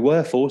 And we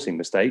were forcing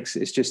mistakes.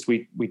 It's just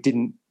we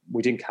didn't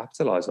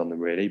capitalise on them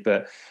really.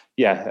 But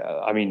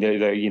yeah, I mean,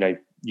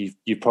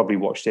 you've probably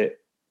watched it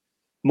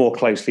more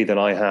closely than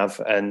I have,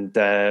 and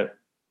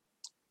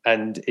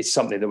it's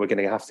something that we're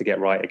going to have to get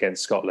right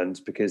against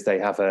Scotland, because they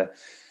have a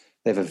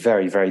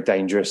very, very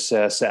dangerous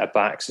set of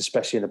backs,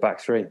 especially in the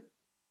back three.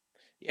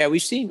 Yeah, we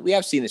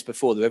have seen this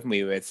before, though, haven't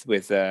we? With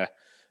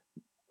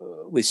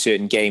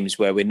certain games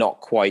where we're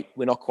not quite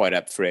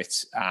up for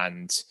it,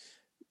 and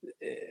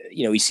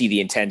we see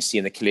the intensity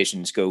and the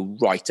collisions go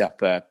right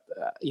up a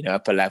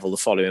level the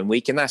following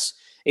week, and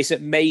it's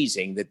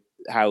amazing that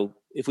how,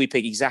 if we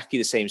pick exactly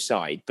the same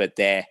side, but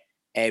they're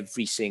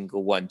every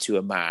single one to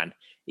a man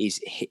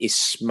is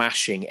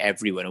smashing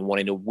everyone and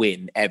wanting to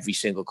win every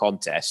single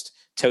contest.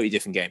 Totally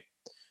different game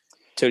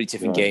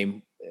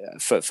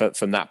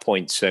from that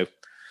point. So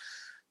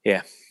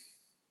yeah.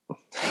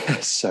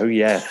 So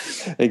yeah,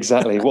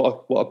 exactly.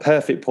 What a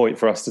perfect point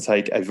for us to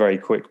take a very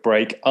quick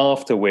break,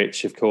 after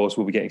which, of course,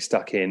 we'll be getting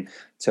stuck in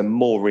to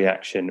more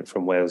reaction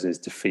from Wales's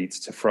defeat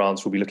to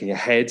France. We'll be looking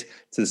ahead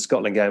to the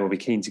Scotland game. We'll be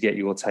keen to get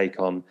your take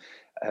on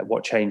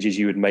what changes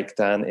you would make,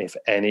 Dan, if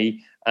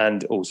any,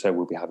 and also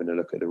we'll be having a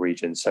look at the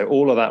region. So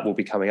all of that will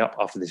be coming up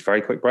after this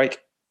very quick break.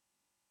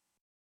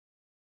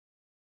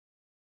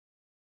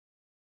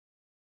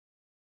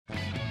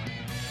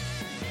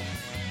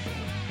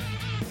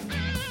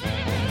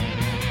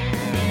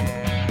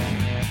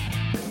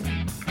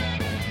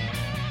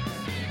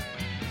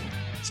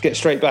 Let's get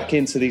straight back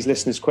into these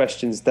listeners'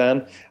 questions,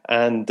 Dan.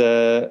 And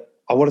I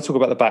want to talk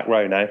about the back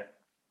row now.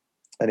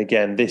 And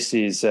again, this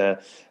is a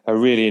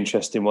really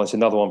interesting one. It's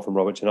another one from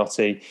Robert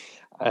Gianotti,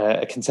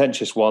 a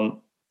contentious one.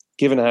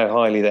 Given how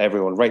highly that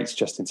everyone rates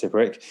Justin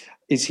Tipuric,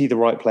 is he the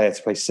right player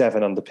to play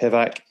 7 under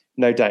Pivac?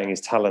 No doubting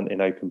his talent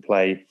in open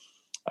play,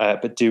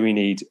 but do we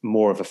need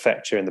more of a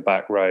fetcher in the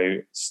back row,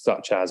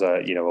 such as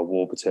a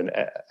Warburton,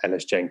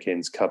 Ellis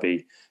Jenkins,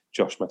 Cubby,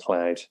 Josh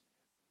McLeod?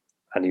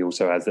 And he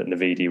also adds that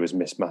Navidi was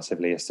missed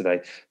massively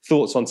yesterday.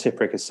 Thoughts on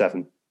Tipuric as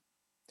 7?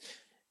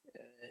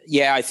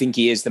 Yeah, I think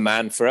he is the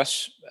man for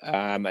us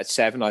at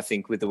 7. I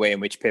think with the way in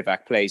which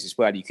Pivac plays as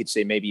well, you could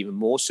say maybe even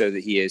more so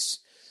that he is.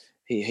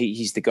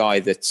 He's the guy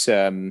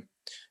that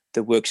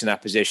works in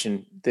that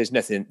position. There's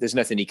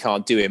nothing he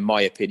can't do, in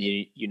my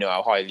opinion. You know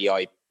how highly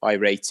I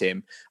rate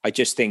him. I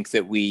just think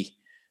that we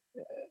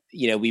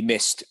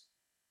missed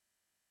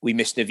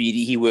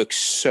Navidi. He works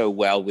so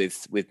well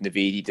with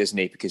Navidi, doesn't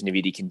he? Because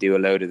Navidi can do a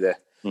load of the,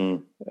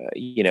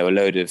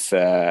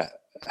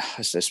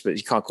 I suppose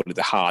you can't call it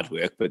the hard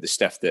work, but the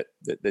stuff that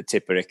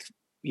Tipuric,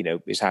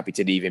 is happy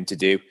to leave him to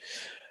do.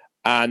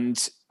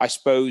 And I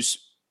suppose,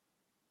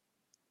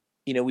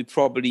 we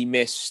probably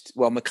missed.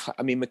 Well,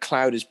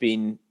 McLeod has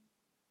been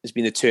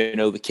the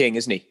turnover king,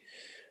 hasn't he?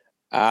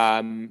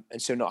 And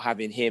so not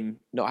having him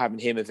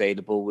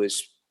available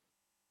was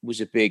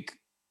a big,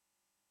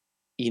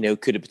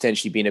 could have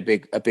potentially been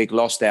a big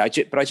loss there.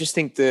 But I just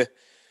think that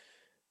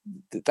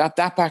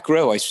back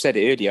row, I said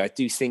it earlier, I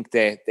do think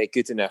they're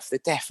good enough. They're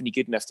definitely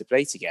good enough to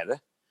play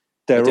together.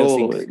 They're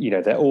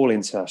all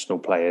international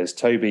players.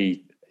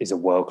 Toby is a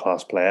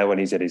world-class player when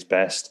he's at his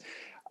best.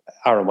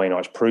 Aaron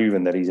Wainwright's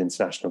proven that he's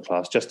international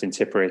class. Justin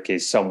Tipuric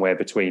is somewhere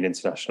between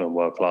international and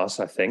world class,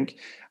 I think.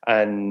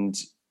 And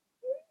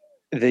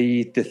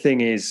the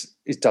thing is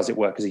does it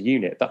work as a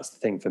unit? That's the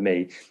thing for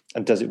me.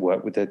 And does it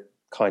work with the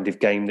kind of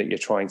game that you're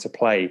trying to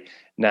play?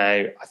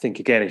 Now, I think,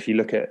 again, if you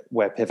look at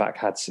where Pivac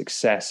had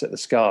success at the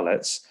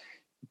Scarlets,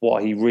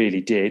 what he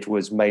really did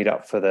was made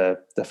up for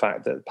the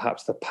fact that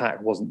perhaps the pack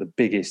wasn't the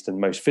biggest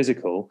and most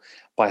physical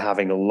by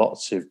having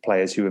lots of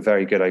players who were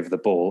very good over the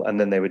ball, and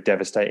then they were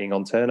devastating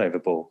on turnover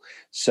ball.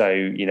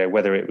 So,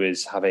 whether it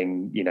was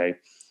having,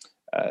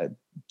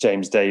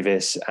 James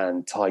Davis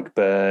and Tyke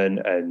Byrne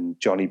and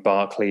Johnny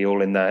Barkley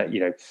all in that,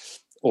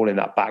 all in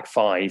that back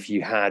 5,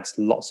 you had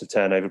lots of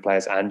turnover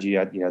players, and you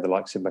had, the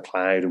likes of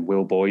McLeod and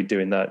Will Boyd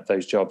doing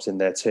those jobs in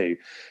there too.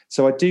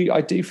 So I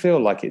do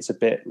feel like it's a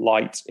bit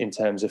light in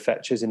terms of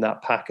fetchers in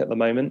that pack at the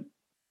moment.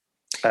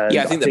 And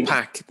I think the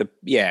pack,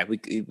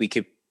 we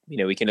could,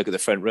 we can look at the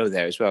front row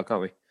there as well,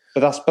 can't we?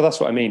 But that's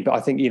what I mean. But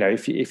I think,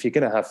 if you're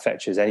going to have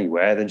fetchers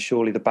anywhere, then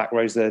surely the back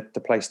row's the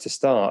place to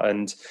start.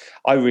 And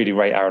I really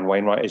rate Aaron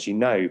Wainwright, as you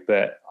know,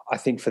 but I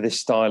think for this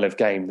style of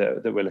game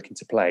that we're looking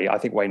to play, I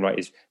think Wainwright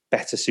is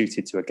better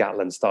suited to a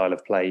Gatland style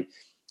of play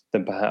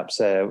than perhaps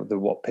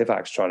what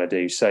Pivac's trying to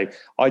do. So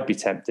I'd be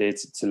tempted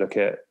to look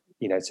at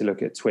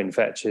twin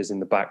fetchers in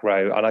the back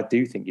row, and I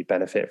do think you'd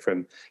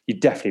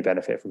definitely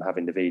benefit from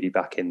having Navidi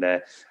back in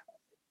there.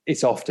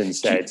 It's often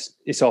said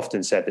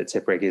that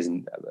Tipuric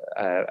isn't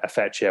a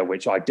fetcher,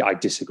 which I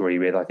disagree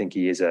with. I think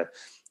he is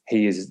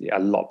a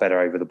lot better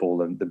over the ball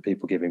than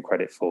people give him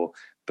credit for.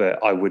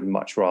 But I would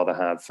much rather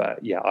have,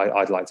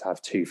 I'd like to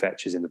have 2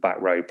 fetchers in the back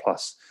row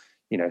plus,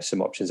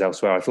 some options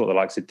elsewhere. I thought the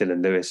likes of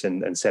Dylan Lewis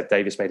and Seb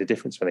Davis made a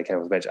difference when they came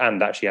off the bench.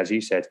 And actually, as you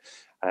said,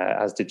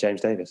 as did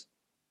James Davis.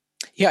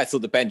 Yeah, I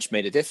thought the bench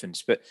made a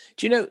difference. But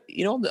do you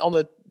know,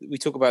 we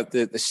talk about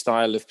the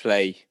style of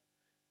play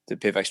that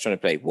Pivac's trying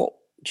to play.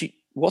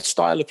 What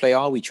style of play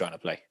are we trying to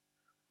play?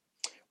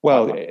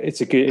 Well,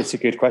 it's a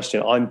good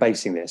question. I'm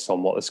basing this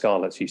on what the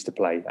Scarlets used to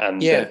play,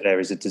 and there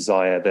is a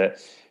desire that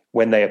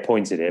when they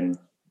appointed him,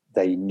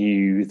 they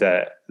knew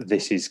that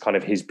this is kind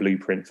of his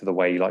blueprint for the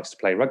way he likes to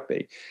play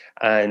rugby,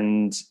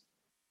 and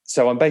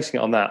so I'm basing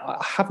it on that.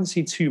 I haven't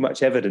seen too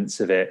much evidence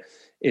of it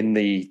in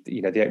the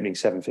opening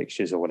 7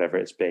 fixtures or whatever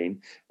it's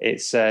been.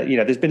 It's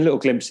there's been little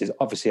glimpses.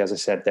 Obviously, as I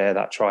said there,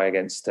 that try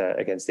against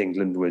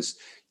England was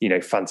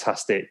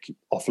fantastic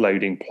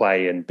offloading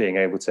play and being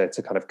able to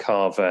kind of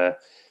carve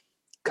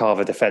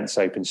a defence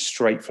open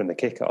straight from the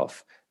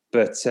kickoff.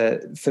 But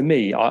for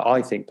me,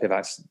 I think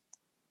Pivac's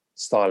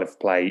style of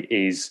play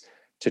is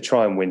to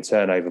try and win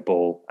turnover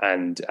ball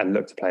and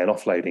look to play an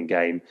offloading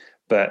game.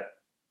 But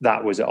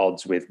that was at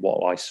odds with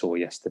what I saw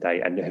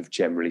yesterday and have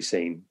generally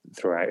seen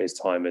throughout his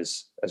time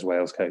as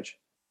Wales coach.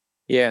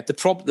 Yeah, the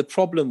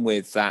problem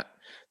with that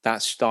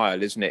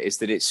style, isn't it, is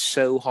that it's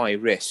so high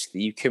risk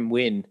that you can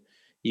win.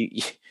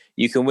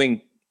 You can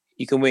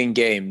win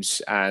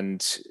games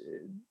and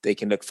they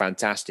can look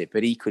fantastic,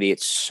 but equally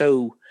it's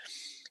so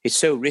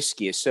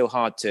risky. It's so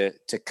hard to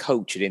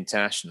coach at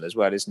international as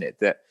well, isn't it?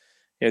 That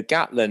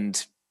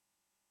Gatland,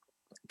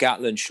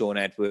 Sean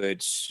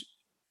Edwards,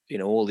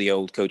 all the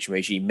old coaching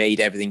regime made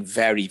everything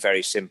very,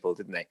 very simple,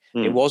 didn't they?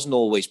 It wasn't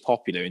always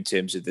popular in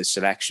terms of the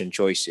selection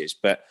choices,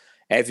 but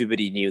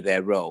everybody knew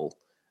their role,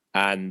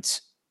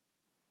 and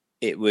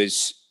it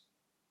was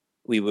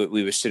we were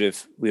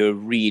a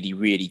really,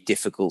 really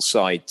difficult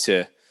side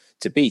to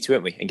beat,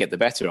 weren't we, and get the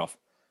better of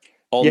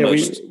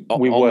almost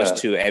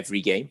to every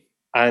game.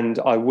 And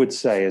I would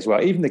say as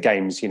well, even the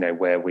games,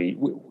 where we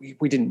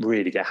didn't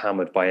really get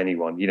hammered by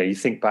anyone. You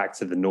think back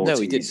to the noughties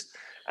we didn't.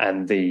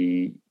 And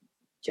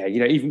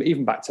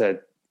even back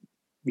to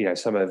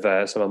some of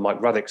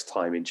Mike Ruddock's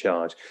time in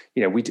charge.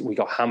 We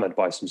got hammered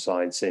by some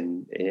sides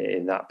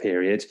in that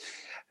period.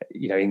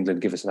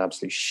 England give us an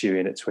absolute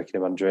shoe-in at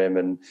Twickenham-under-Him,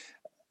 and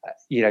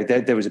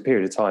there was a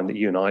period of time that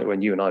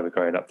when you and I were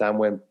growing up, Dan,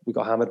 when we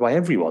got hammered by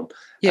everyone.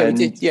 Yeah, we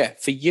did. Yeah,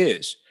 for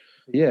years.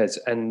 Yes,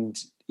 and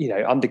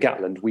under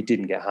Gatland, we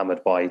didn't get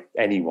hammered by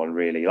anyone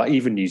really. Like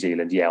even New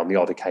Zealand, on the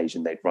odd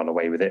occasion they'd run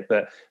away with it,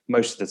 but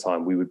most of the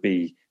time we would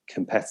be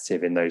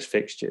competitive in those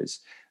fixtures.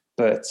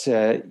 But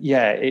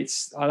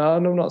it's.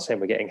 I'm not saying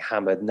we're getting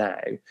hammered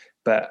now,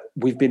 but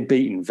we've been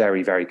beaten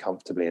very, very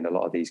comfortably in a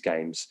lot of these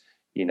games.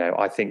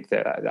 I think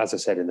that, as I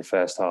said in the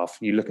first half,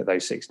 you look at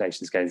those Six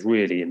Nations games.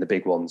 Really, in the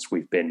big ones,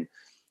 we've been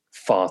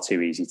far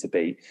too easy to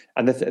beat.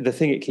 And the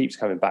thing it keeps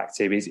coming back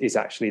to is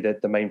actually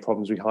the main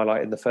problems we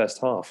highlight in the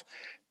first half.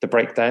 The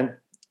breakdown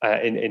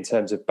in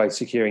terms of both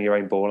securing your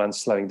own ball and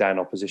slowing down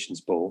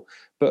opposition's ball,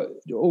 but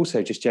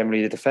also just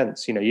generally the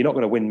defence. You're not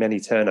going to win many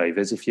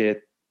turnovers if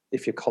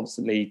you're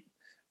constantly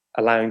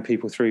allowing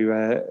people through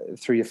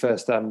your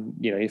first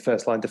your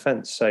first line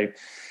defence. So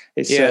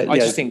it's I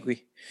just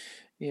think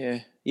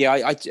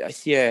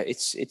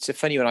it's a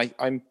funny one.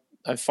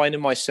 I'm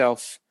finding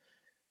myself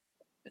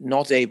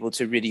not able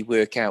to really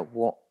work out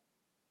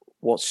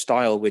what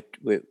style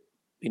we're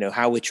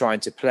how we're trying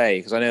to play,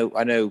 because I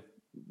know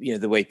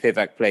the way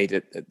Pivac played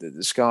at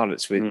the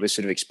Scarlets, we're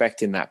sort of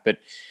expecting that, but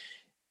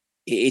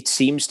it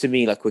seems to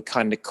me like we're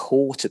kind of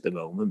caught at the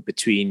moment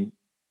between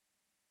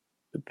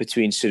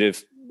sort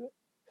of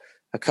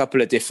a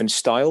couple of different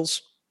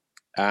styles,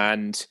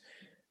 and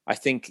I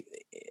think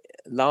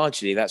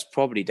largely that's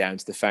probably down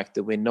to the fact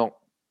that we're not,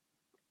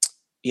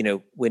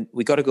 when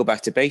we got to go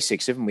back to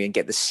basics, haven't we, and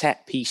get the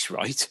set piece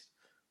right,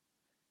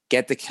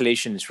 get the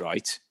collisions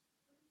right,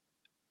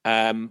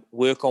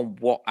 work on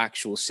what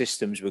actual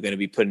systems we're going to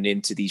be putting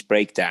into these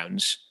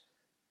breakdowns,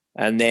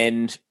 and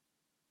then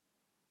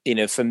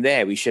from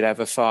there we should have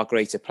a far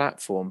greater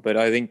platform. But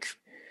I think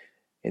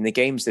in the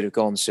games that have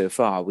gone so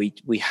far, we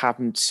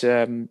haven't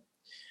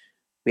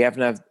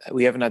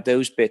had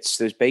those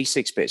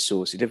basics bits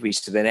sorted, have we?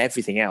 So then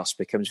everything else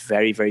becomes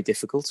very, very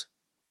difficult.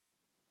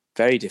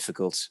 Very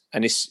difficult.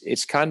 And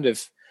it's kind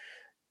of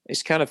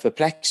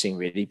perplexing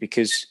really,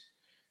 because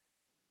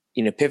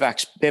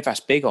Pivac's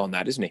big on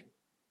that, isn't he?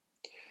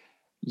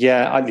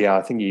 Yeah,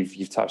 I think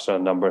you've touched on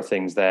a number of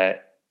things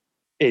there.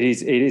 It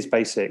is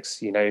basics.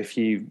 If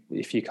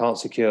you can't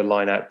secure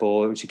line out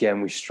ball, which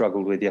again we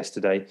struggled with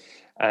yesterday,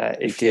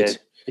 if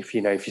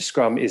your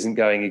scrum isn't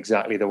going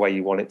exactly the way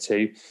you want it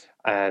to,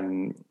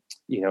 and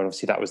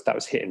obviously that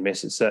was hit and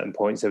miss at certain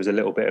points. There was a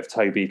little bit of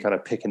Toby kind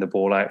of picking the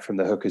ball out from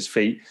the hooker's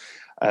feet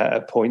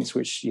at points,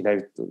 which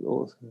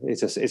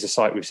is a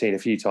sight we've seen a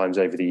few times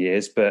over the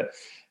years. But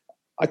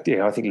I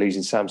think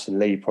losing Samson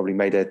Lee probably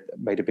made a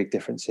big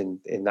difference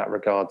in that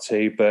regard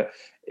too. But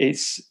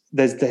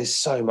there's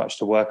so much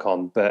to work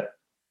on, but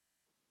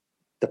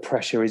the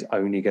pressure is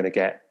only going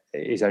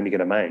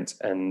to mount.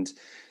 And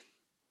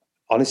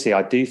honestly,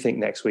 I do think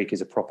next week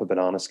is a proper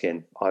banana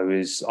skin. I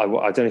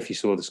don't know if you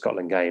saw the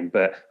Scotland game,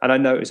 and I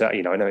know it was I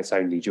know it's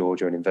only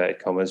Georgia in inverted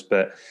commas,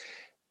 but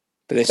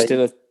they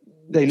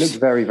looked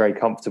very, very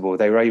comfortable.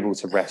 They were able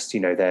to rest,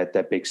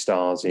 their big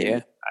stars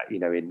in,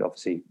 in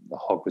obviously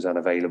Hogg was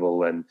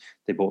unavailable and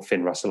they brought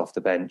Finn Russell off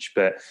the bench,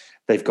 but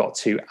they've got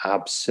two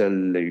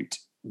absolute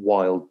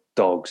wild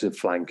dogs of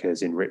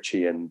flankers in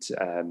Richie and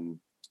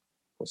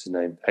what's his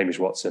name? Hamish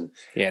Watson.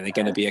 Yeah, they're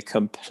going to be a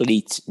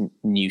complete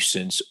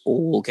nuisance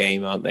all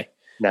game, aren't they?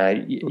 Now,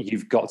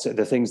 you've got to,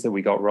 the things that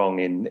we got wrong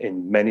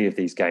in many of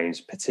these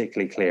games,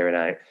 particularly clearing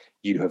out,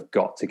 you have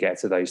got to get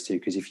to those two,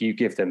 because if you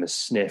give them a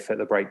sniff at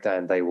the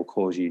breakdown, they will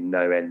cause you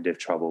no end of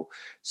trouble.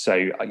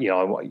 So,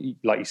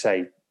 like you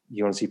say,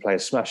 you want to see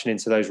players smashing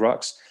into those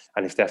rucks,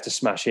 and if they have to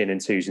smash in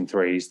twos and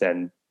threes,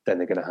 then they're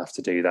going to have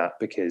to do that,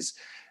 because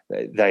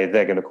they're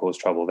going to cause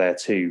trouble. They're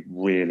two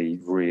really,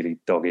 really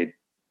dogged,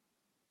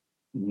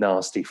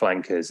 nasty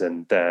flankers,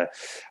 and I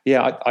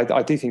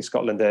do think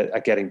Scotland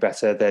are getting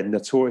better. They're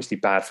notoriously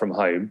bad from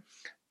home,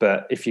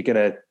 but if you're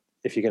going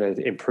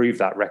to improve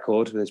that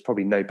record, there's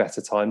probably no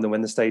better time than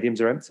when the stadiums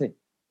are empty.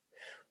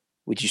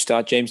 Would you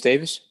start James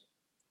Davis?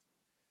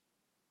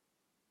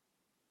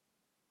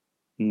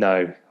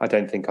 No, I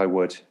don't think I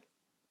would.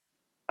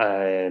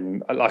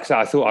 Like I said,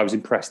 I thought I was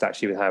impressed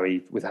actually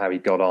with how he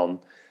got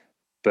on,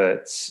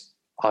 but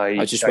I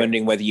was just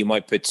wondering whether you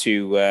might put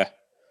two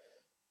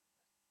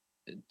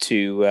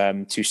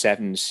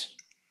sevens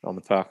on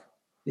the park.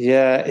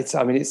 Yeah,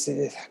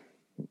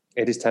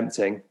 it is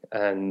tempting,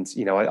 and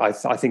I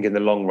think in the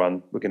long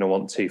run we're going to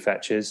want two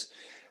fetchers,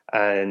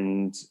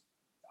 and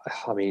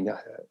I mean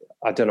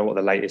I don't know what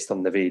the latest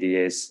on the VD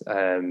is,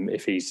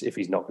 if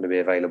he's not going to be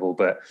available,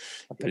 but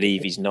I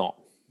believe he's not.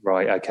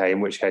 Right, okay.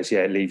 In which case,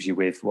 it leaves you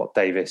with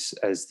Davis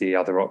as the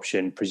other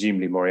option.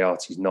 Presumably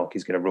Moriarty's knock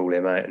is going to rule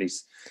him out, and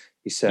he's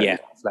He's certainly Yeah,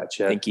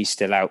 Fletcher. I think he's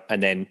still out.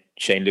 And then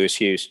Shane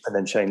Lewis-Hughes. And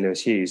then Shane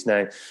Lewis-Hughes.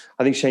 Now,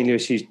 I think Shane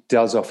Lewis-Hughes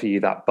does offer you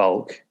that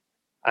bulk.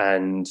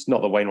 And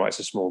not that Wainwright's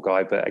a small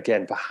guy, but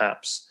again,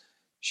 perhaps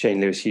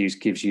Shane Lewis-Hughes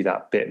gives you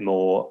that bit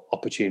more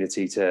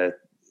opportunity to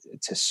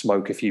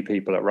smoke a few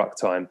people at ruck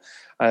time.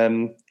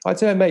 I'd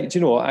say, mate, do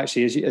you know what?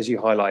 Actually, as you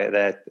highlight it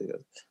there,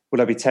 would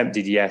I be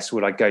tempted? Yes.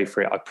 Would I go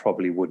for it? I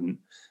probably wouldn't.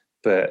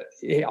 But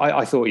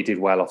I thought he did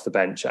well off the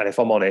bench. And if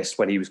I'm honest,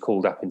 when he was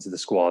called up into the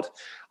squad,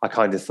 I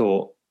kind of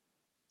thought,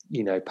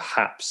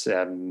 perhaps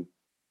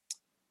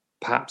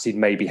he'd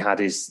maybe had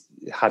his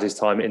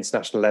time at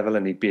international level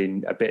and he'd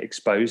been a bit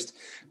exposed.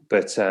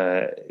 But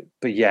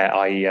yeah,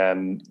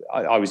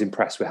 I was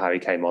impressed with how he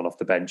came on off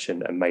the bench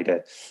and made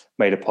a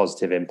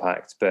positive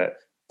impact. But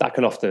that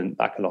can often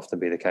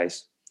be the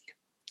case.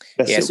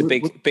 It's a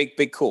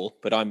big call,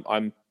 but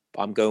I'm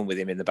going with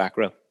him in the back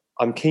row.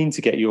 I'm keen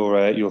to get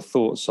your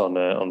thoughts on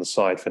the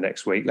side for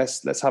next week.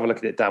 Let's have a look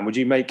at it, Dan. Would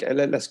you make?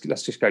 Let's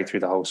just go through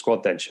the whole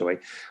squad then, shall we?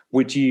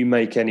 Would you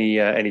make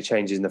any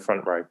changes in the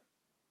front row?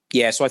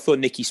 Yeah, so I thought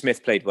Nicky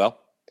Smith played well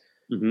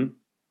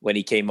when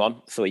he came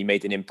on. I thought he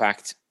made an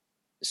impact.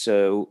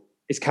 So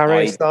is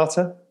Carey a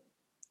starter?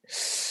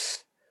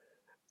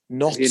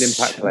 Not is he an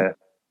impact player.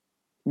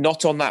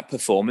 Not on that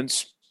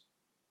performance,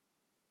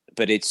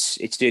 but it's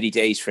early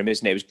days for him,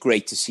 isn't it? It was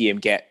great to see him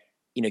get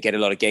a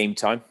lot of game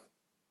time.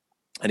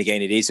 And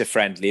again, it is a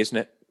friendly, isn't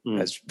it?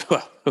 It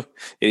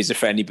is a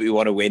friendly, but we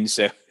want to win.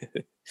 So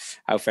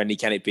how friendly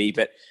can it be?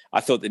 But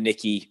I thought that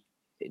Nicky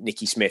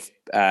Smith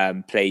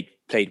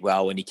played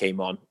well when he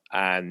came on,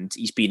 and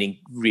he's been in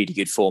really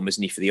good form,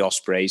 isn't he, for the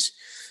Ospreys?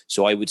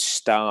 So I would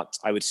start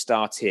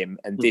him.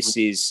 And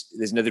there's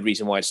another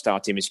reason why I'd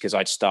start him is because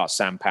I'd start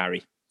Sam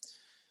Parry.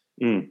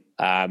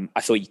 I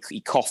thought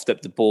he coughed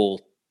up the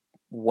ball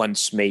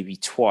once, maybe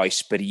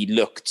twice, but he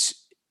looked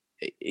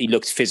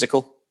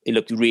physical. He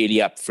looked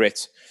really up for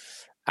it.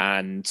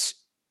 And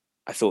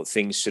I thought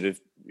things sort of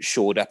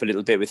shored up a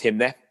little bit with him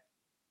there.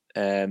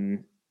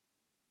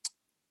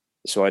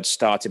 So I'd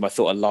start him. I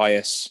thought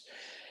Elias,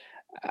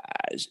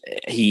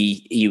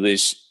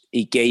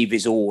 he gave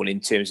his all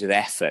in terms of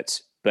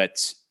effort,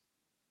 but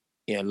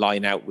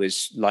line out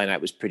was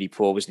pretty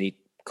poor, wasn't he?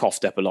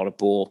 Coughed up a lot of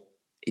ball.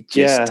 I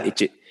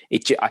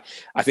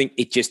think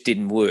it just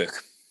didn't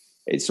work.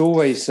 It's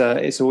always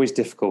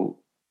difficult,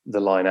 the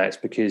line outs,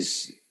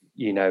 because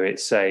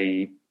it's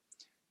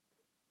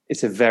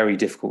a very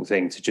difficult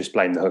thing to just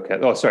blame the hooker.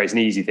 Oh, sorry, it's an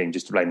easy thing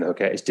just to blame the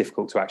hooker. It's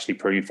difficult to actually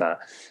prove that.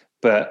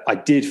 But I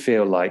did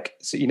feel like,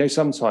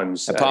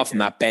 sometimes apart from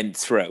that bent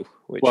throw.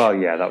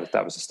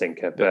 That was a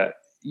stinker. But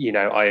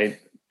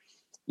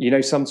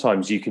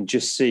sometimes you can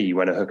just see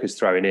when a hooker's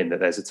throwing in that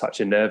there's a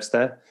touch of nerves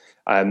there.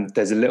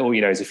 There's a little,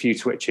 there's a few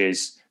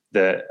twitches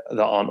that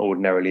aren't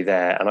ordinarily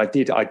there. And I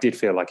did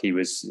feel like he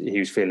was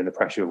feeling the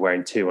pressure of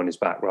wearing 2 on his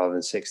back rather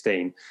than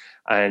 16.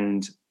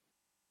 And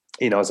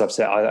as I've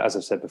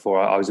said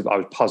before, I was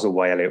puzzled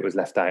why Elliott was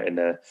left out in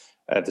the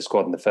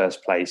squad in the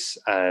first place.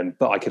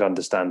 But I could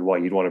understand why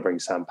you'd want to bring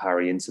Sam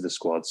Parry into the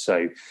squad.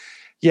 So,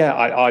 yeah,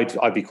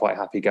 I'd be quite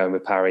happy going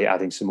with Parry,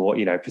 adding some more.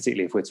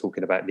 Particularly if we're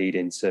talking about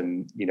needing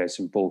some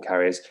ball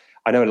carriers.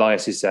 I know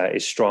Elias is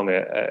strong.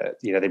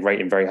 They rate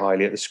him very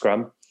highly at the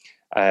scrum.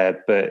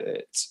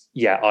 But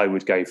yeah, I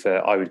would go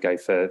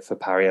for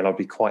Parry, and I'd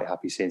be quite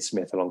happy seeing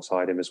Smith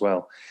alongside him as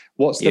well.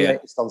 What's the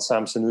latest on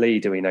Samson Lee?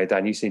 Do we know,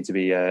 Dan? You seem to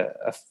be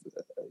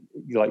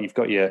you've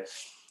got your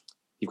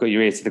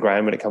ear to the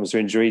ground when it comes to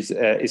injuries.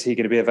 Is he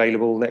going to be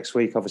available next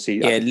week? Obviously,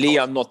 yeah. Lee,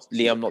 I'm not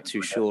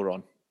too sure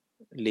on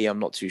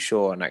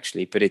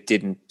actually, but it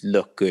didn't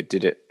look good,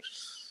 did it?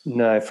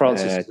 No,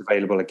 Francis is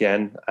available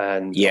again,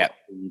 and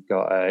you've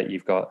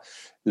got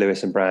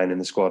Lewis and Brown in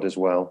the squad as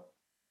well.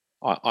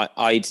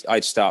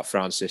 I'd start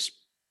Francis.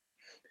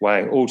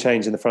 Wow, all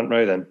change in the front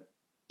row then.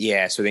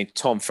 Yeah, so I think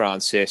Tom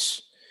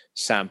Francis,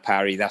 Sam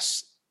Parry.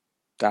 That's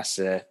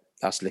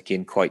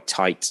looking quite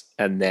tight,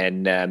 and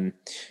then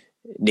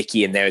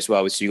Nicky in there as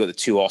well. So you've got the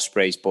 2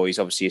 Ospreys boys.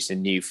 Obviously, it's a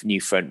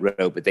new front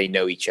row, but they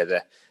know each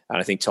other, and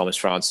I think Thomas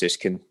Francis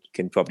can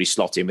probably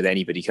slot in with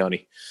anybody, can't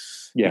he?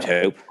 Yeah, you'd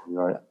hope.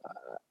 Right.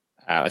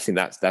 I think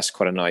that's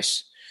quite a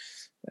nice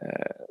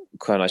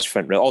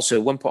front row.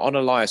 Also, one point on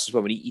Elias as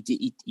well. When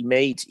he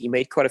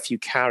made quite a few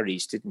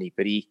carries, didn't he?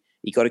 But he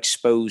got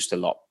exposed a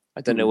lot.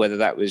 I don't know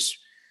whether it's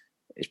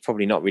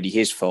probably not really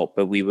his fault,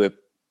 but we were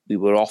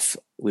off.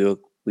 We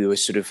were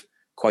sort of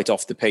quite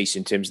off the pace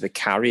in terms of the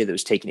carrier that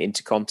was taken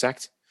into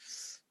contact.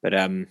 But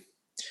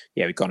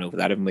we've gone over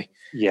that, haven't we?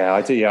 Yeah,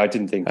 I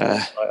didn't think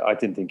I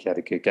didn't think he had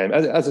a good game.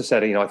 As I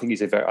said, I think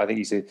he's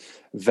a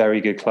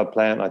very good club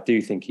player, and I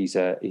do think he's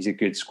a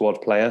good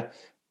squad player.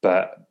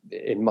 But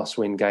in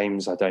must-win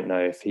games, I don't know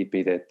if he'd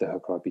be the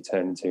hooker I'd be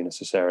turning to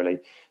necessarily.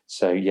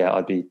 So yeah,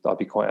 I'd be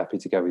quite happy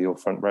to go with your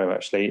front row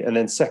actually. And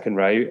then second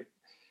row,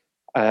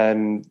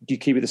 do you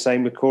keep it the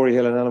same with Corey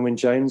Hill and Alan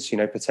Wynne-Jones?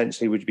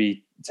 Potentially would you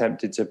be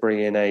tempted to bring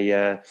in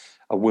a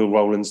Will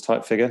Rowlands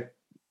type figure?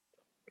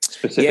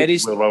 Specifically, yeah, it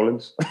is Will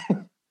Rowlands.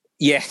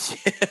 Yeah,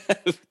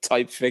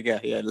 type figure.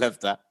 Yeah,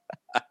 love that.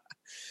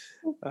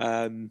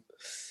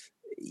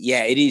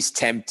 yeah, it is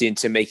tempting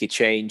to make a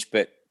change,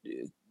 but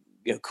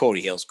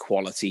Corey Hill's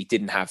quality.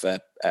 Didn't have a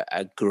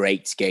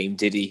great game,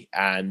 did he?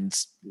 And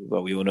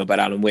well, we all know about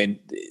Alan Wynne.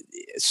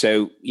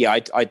 So yeah,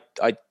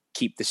 I'd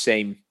keep the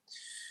same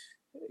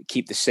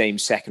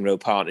second row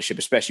partnership,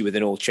 especially with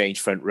an all change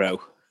front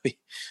row.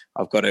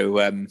 I've got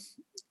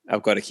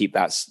to keep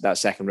that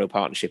second row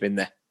partnership in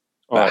there.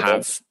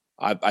 But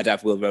I'd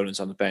have Will Rowlands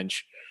on the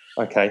bench.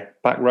 Okay,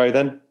 back row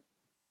then.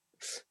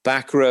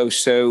 Back row.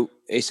 So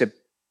it's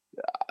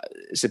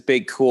a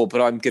big call,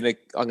 but I'm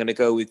gonna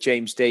go with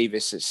James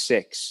Davis at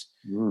 6,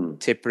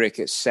 Tipuric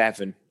at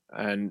 7,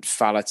 and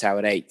Faletau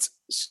at 8.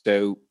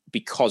 So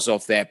because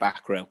of their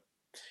back row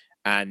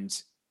and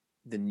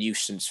the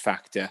nuisance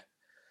factor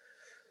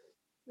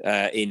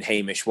in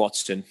Hamish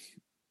Watson,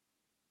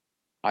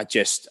 I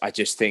just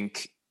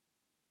think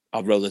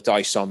I'll roll the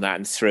dice on that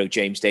and throw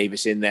James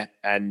Davis in there.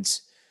 And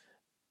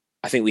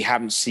I think we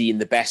haven't seen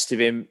the best of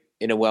him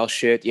in a Welsh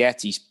shirt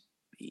yet.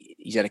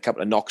 He's had a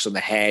couple of knocks on the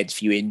head, a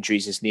few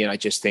injuries, isn't he? And I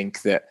just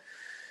think that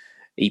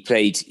he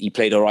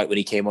played all right when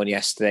he came on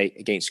yesterday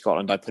against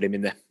Scotland. I put him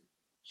in there.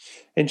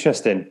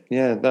 Interesting.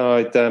 Yeah, no,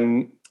 I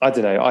don't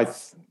know.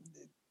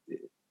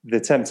 The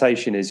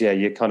temptation is,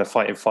 you're kind of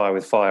fighting fire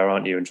with fire,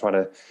 aren't you? And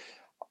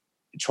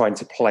trying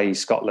to play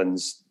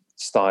Scotland's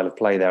style of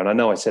play there. And I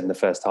know I said in the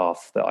first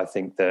half that I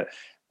think that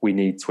we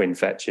need twin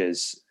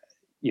fetchers.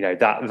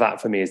 That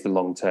for me is the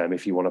long term.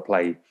 If you want to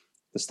play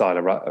the style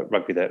of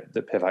rugby that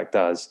Pivac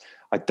does,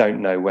 I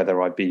don't know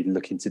whether I'd be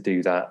looking to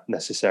do that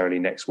necessarily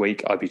next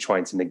week. I'd be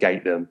trying to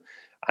negate them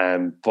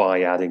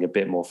by adding a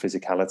bit more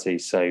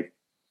physicality. So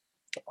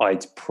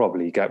I'd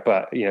probably go,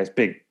 but it's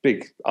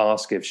big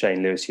ask of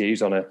Shane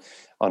Lewis-Hughes on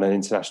an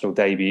international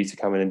debut to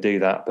come in and do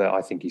that. But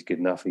I think he's good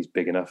enough, he's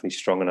big enough, and he's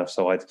strong enough.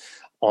 So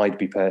I'd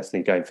be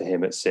personally going for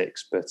him at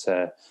 6. But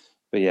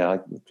yeah, I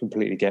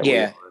completely get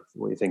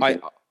what you're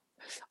thinking.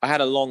 I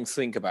had a long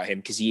think about him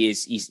because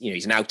he's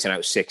an out and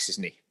out 6,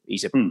 isn't he?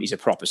 He's a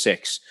proper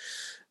 6.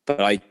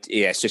 But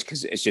it's just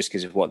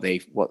because of what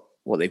they've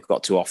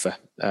got to offer,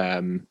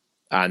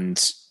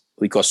 and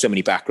we've got so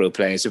many back row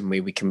players, haven't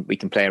we? We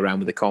can play around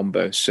with the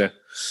combos. So,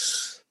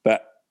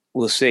 but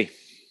we'll see.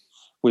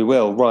 We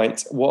will.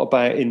 Right. What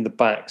about in the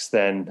backs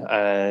then?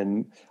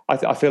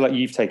 I feel like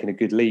you've taken a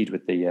good lead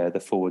with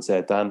the forwards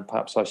there, Dan.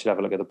 Perhaps I should have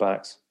a look at the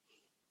backs.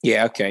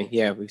 Yeah. Okay.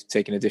 Yeah, we've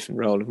taken a different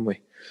role, haven't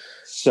we?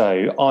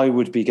 So I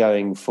would be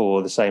going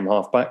for the same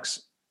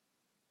halfbacks.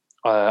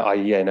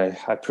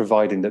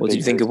 Providing that. What do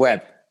you think of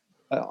Webb?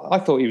 I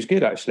thought he was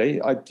good, actually.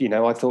 I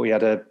thought he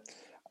had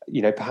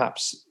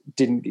perhaps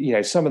didn't,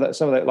 some of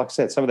that, like I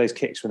said, some of those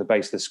kicks from the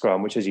base of the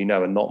scrum, which, as you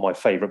know, are not my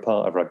favourite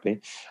part of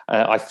rugby.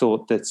 I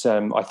thought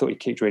he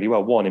kicked really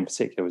well. One in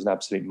particular was an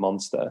absolute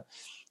monster.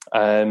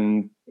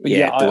 The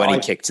one he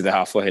kicked to the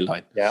halfway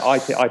line. Yeah, I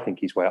think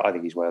he's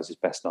Wales'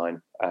 best 9.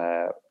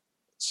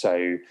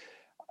 So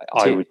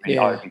I would be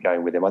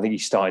going with him. I think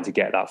he's starting to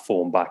get that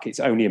form back. It's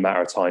only a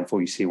matter of time before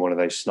you see one of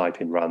those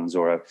sniping runs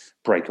or a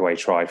breakaway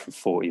try from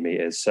 40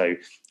 metres. So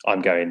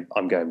I'm going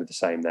with the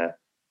same there.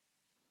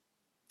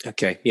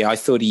 Okay. Yeah,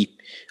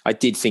 I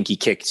did think he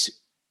kicked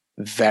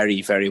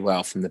very, very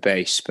well from the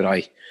base, but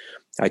I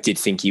did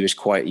think he was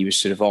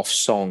sort of off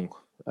song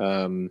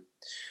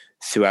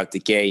throughout the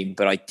game,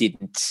 but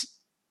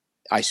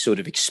I sort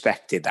of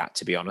expected that,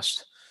 to be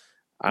honest.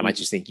 And I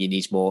just think he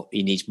needs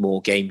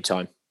more game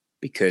time.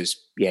 Because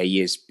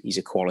he's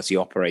a quality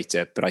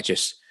operator, but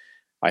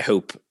I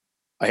hope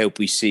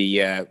we see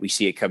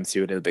it come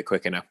through a little bit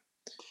quicker now.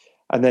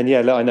 And then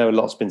I know a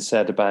lot's been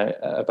said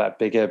about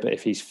Biggar, but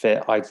if he's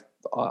fit,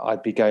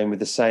 I'd be going with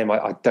the same.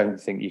 I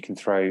don't think you can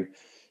throw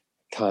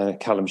kind of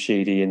Callum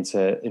Sheedy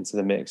into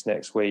the mix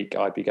next week.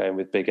 I'd be going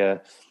with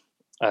Biggar.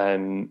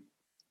 In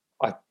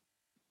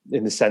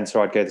the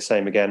centre, I'd go the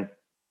same again.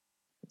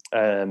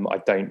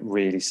 I don't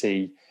really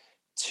see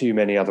too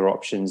many other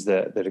options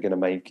that are going to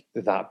make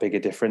that big a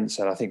difference.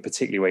 And I think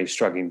particularly where you're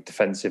struggling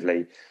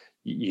defensively,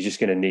 you're just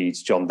going to need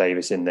John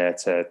Davis in there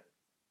to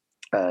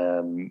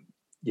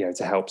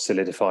help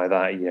solidify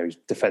that.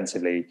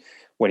 Defensively,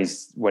 when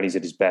he's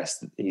at his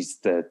best, he's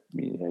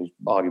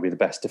arguably the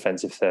best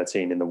defensive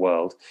 13 in the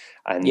world.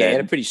 And he had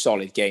a pretty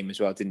solid game as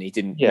well, didn't he?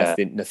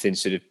 Nothing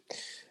sort of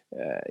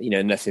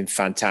nothing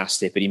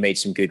fantastic, but he made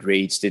some good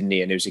reads, didn't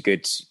he? And it was a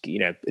good,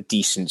 a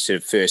decent sort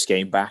of first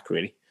game back,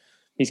 really.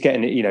 He's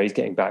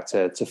getting back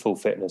to full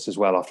fitness as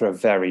well after a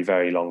very,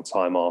 very long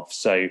time off.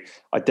 So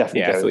I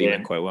definitely I thought he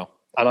went quite well.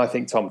 And I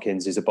think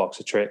Tompkins is a box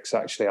of tricks.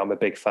 Actually, I'm a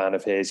big fan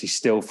of his. He's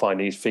still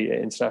finding his feet at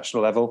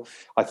international level.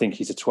 I think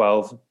he's a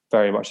 12,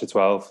 very much a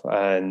 12,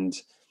 and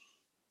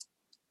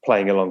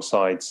playing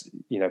alongside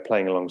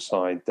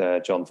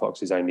John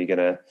Fox is only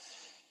going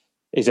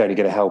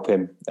to help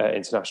him at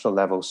international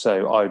level.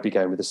 So I would be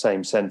going with the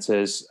same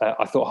centres.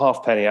 I thought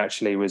Halfpenny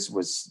actually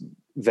was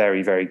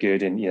very, very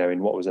good in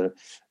what was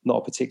not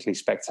a particularly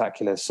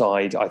spectacular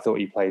side. I thought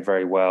he played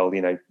very well.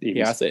 I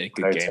thought a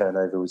good game.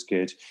 Turnover was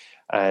good.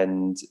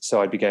 And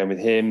so I'd be going with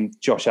him.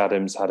 Josh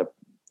Adams had a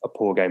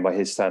poor game by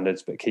his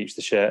standards, but keeps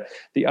the shirt.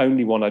 The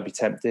only one I'd be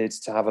tempted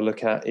to have a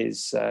look at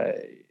is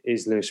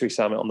Lewis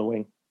Rees-Zammit on the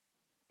wing.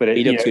 But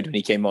he looked good when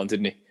he came on,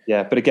 didn't he?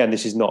 Yeah, but again,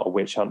 this is not a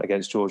witch hunt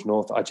against George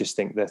North. I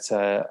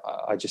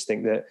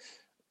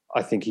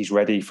think he's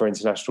ready for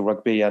international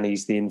rugby, and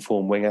he's the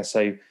informed winger.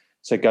 So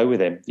go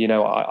with him.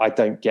 I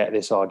don't get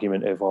this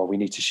argument of, we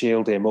need to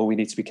shield him or we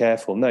need to be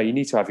careful. No, you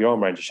need to have your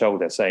arm around your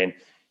shoulder saying,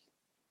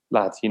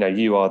 lad,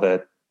 you're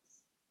the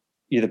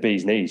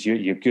bee's knees.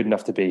 You're good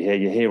enough to be here.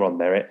 You're here on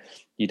merit.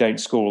 You don't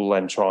score all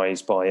them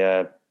tries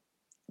by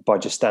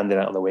just standing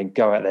out on the wing.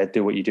 Go out there,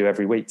 do what you do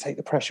every week. Take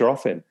the pressure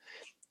off him.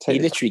 He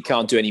literally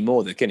can't do any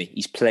more, though, can he?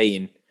 He's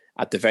playing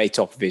at the very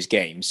top of his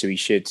game, so he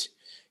should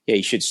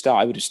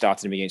start. I would have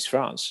started him against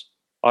France.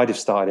 I'd have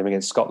started him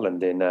against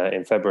Scotland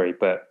in February,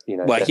 but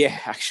Well, yeah,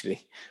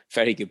 actually,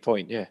 very good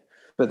point. Yeah,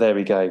 but there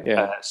we go.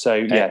 Yeah.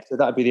 So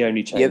that'd be the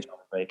only change I would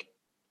make.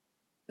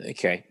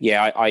 Okay,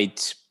 yeah, I'd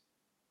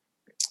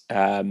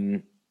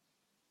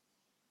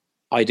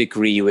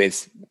agree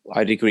with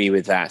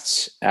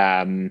that.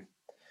 The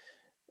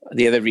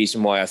other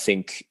reason why I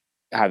think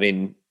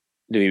having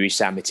Louis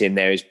Rees-Zammit in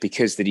there is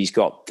because that he's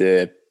got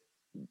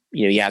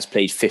he has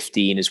played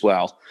 15 as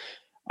well.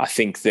 I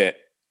think that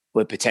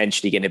we're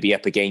potentially going to be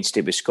up against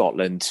it with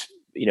Scotland.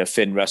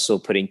 Finn Russell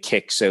putting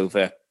kicks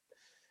over,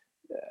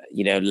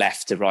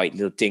 left to right,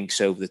 little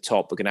dinks over the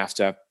top. We're going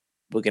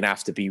to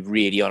have to be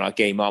really on our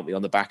game, aren't we,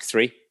 on the back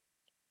three?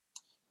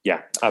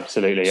 Yeah,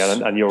 absolutely.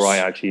 And you're right,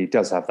 actually, he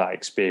does have that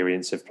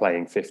experience of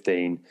playing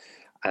 15.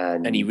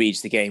 And he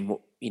reads the game,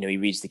 he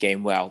reads the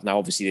game well. Now,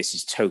 obviously, this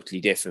is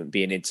totally different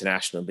being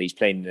international, but he's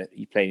playing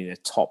in a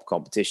top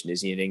competition,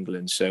 is he, in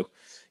England? So,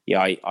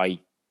 yeah, I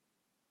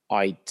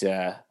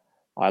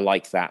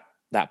like that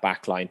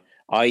back line.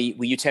 Were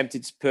you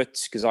tempted to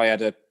put, because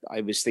I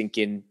was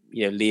thinking,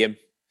 Liam?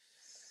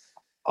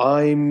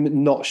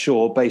 I'm not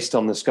sure, based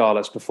on the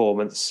Scarlets'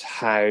 performance,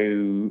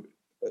 how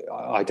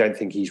I don't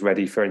think he's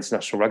ready for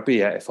international rugby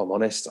yet, if I'm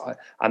honest.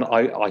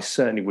 I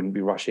certainly wouldn't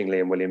be rushing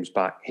Liam Williams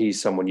back.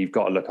 He's someone you've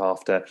got to look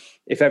after.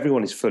 If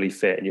everyone is fully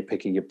fit and you're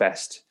picking your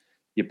best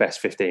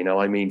 15, and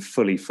I mean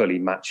fully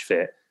match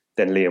fit,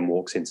 then Liam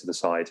walks into the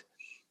side.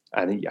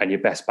 And your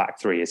best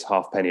back three is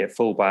Halfpenny at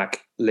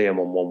fullback, Liam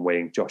on one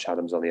wing, Josh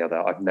Adams on the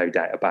other. I've no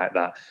doubt about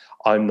that.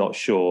 I'm not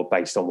sure,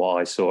 based on what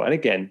I saw. And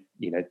again,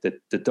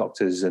 the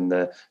doctors and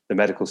the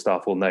medical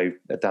staff will know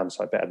a damn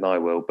sight better than I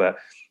will, but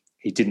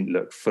he didn't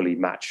look fully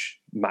match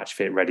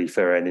fit, ready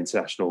for an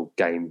international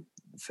game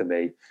for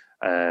me.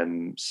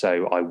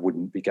 So I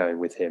wouldn't be going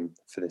with him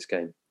for this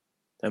game.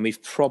 And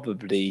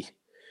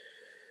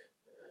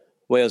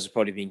Wales have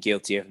probably been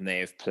guilty, haven't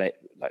they, of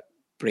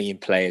bringing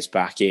players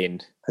back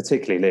in,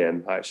 particularly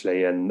Liam,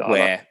 actually, and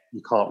where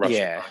you can't rush.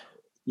 Yeah,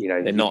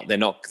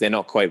 they're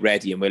not quite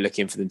ready, and we're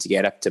looking for them to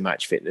get up to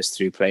match fitness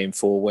through playing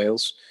for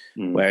Wales.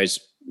 Whereas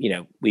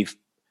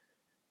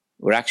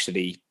we're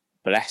actually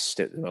blessed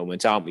at the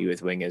moment, aren't we,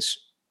 with wingers?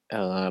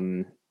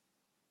 Because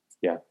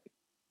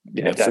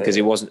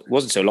it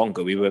wasn't so long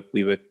ago we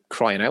were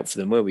crying out for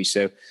them, were we?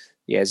 So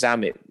yeah,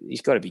 Zammit,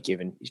 he's got to be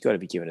given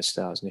a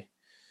star, hasn't he?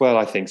 Well,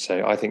 I think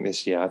so. I think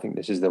this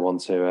is the one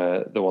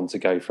to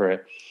go for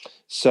it.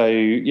 So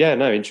yeah,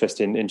 no,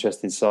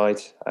 interesting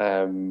side.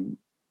 I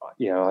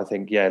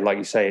think, like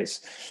you say,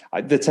 it's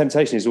the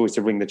temptation is always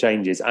to ring the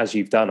changes, as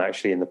you've done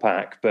actually in the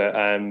pack, but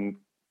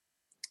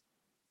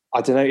I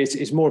don't know.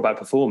 It's more about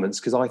performance,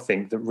 because I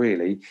think that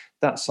really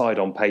that side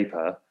on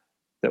paper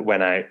that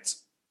went out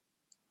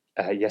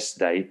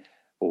yesterday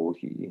or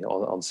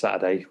on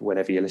Saturday,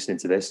 whenever you're listening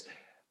to this,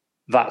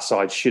 that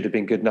side should have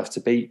been good enough to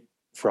beat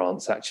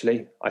France,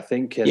 actually, I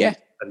think. And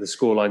the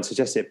scoreline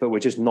suggests it, but we're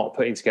just not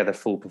putting together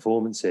full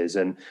performances,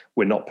 and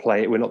we're not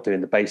doing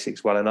the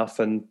basics well enough.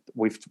 And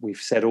we've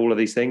said all of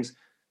these things: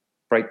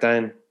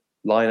 breakdown,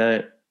 line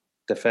out,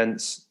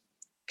 defence,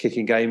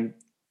 kicking game.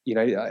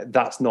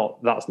 That's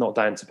not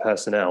down to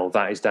personnel.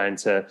 That's down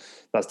to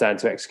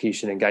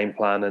execution and game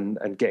plan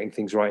and getting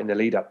things right in the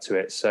lead up to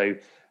it. So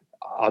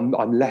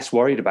I'm less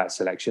worried about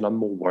selection. I'm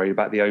more worried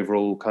about the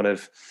overall kind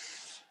of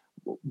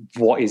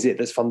what is it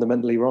that's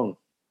fundamentally wrong.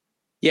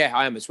 Yeah,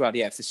 I am as well.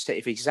 Yeah,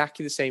 if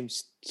exactly the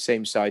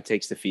same side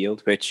takes the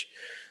field, which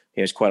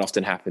is quite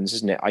often happens,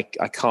 isn't it? I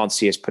can't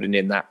see us putting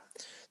in that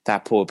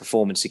poor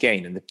performance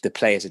again, and the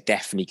players are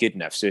definitely good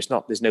enough. So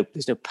there's no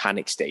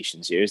panic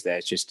stations here, is there?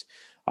 It's just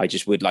I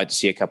just would like to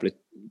see a couple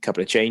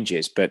of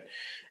changes, but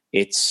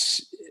we've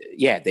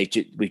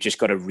just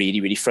got to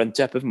really, really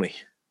front up, haven't we?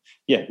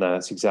 Yeah, no,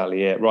 that's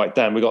exactly it. Right,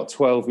 Dan, we've got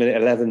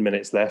 11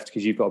 minutes left,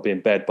 because you've got to be in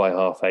bed by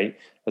 8:30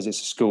 as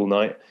it's a school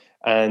night.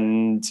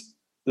 And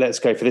let's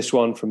go for this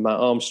one from Matt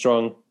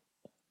Armstrong.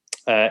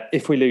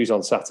 If we lose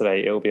on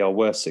Saturday, it'll be our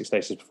worst Six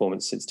Nations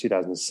performance since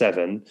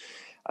 2007.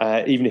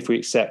 Even if we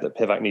accept that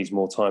Pivac needs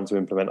more time to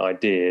implement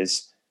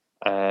ideas,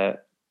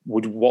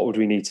 what would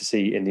we need to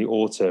see in the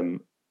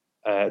autumn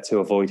to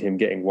avoid him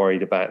getting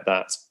worried about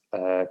that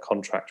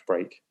contract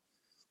break?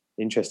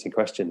 Interesting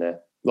question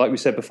there. Like we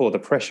said before, the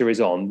pressure is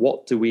on.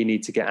 What do we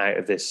need to get out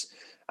of this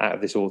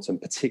autumn,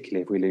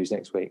 particularly if we lose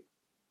next week?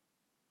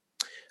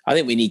 I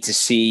think we need to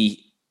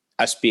see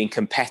us being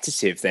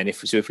competitive. Then,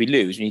 if we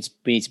lose, we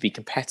need to be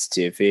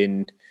competitive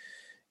in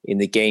in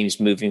the games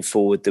moving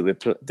forward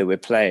that we're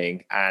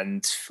playing,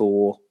 and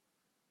for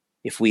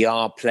if we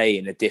are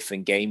playing a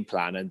different game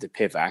plan under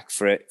Pivac,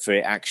 for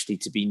it actually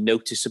to be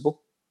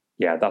noticeable.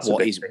 Yeah, that's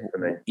what is for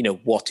me. You know,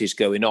 what is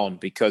going on,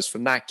 because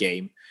from that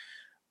game,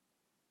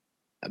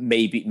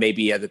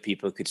 maybe other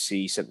people could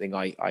see something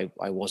I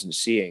wasn't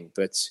seeing,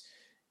 but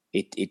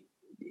it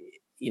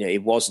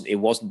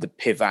wasn't the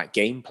Pivac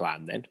game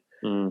plan then.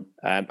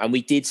 And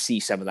we did see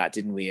some of that,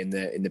 didn't we, in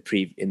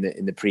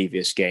the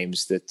previous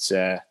games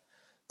that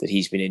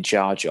he's been in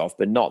charge of,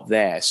 but not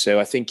there. So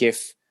I think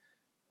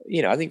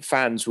I think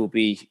fans will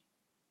be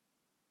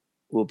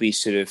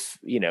sort of,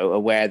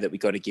 aware that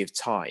we've got to give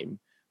time,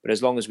 but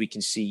as long as we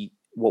can see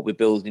what we're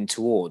building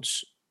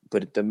towards.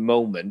 But at the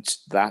moment,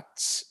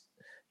 that's,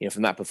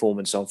 from that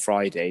performance on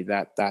Friday,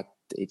 that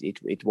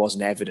it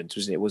wasn't evident,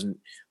 wasn't it? It wasn't,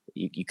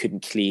 you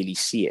couldn't clearly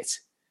see it.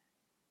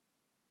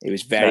 It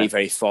was very,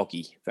 very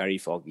foggy, very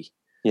foggy.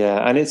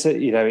 Yeah, and it's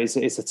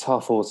a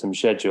tough autumn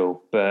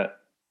schedule, but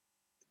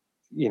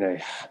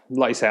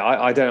like you say,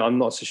 I'm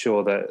not so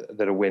sure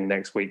that a win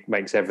next week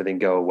makes everything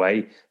go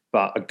away,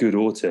 but a good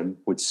autumn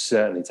would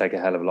certainly take a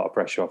hell of a lot of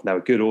pressure off. Now,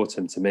 a good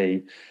autumn to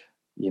me,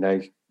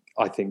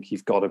 I think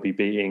you've got to be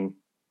beating.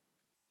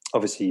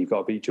 Obviously, you've got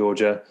to beat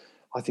Georgia.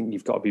 I think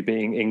you've got to be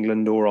beating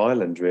England or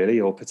Ireland, really,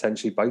 or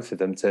potentially both of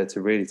them to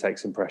really take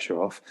some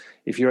pressure off.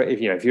 If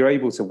you're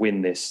able to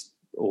win this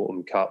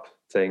Autumn Cup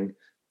thing,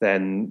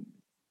 then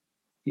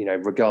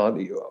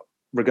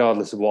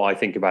regardless of what I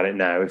think about it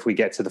now, if we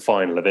get to the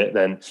final of it,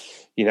 then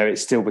it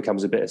still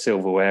becomes a bit of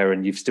silverware,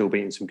 and you've still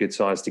beaten some good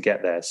sides to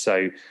get there.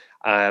 So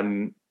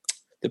the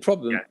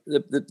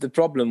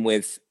problem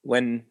with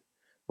when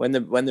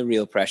the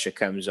real pressure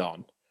comes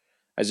on,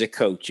 as a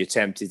coach, you're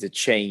tempted to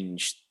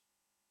change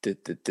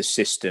the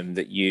system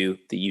that you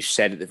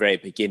said at the very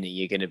beginning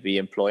you're going to be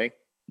employing.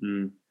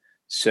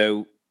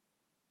 So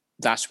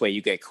that's where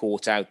you get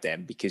caught out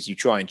then, because you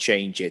try and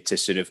change it to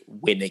sort of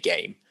win a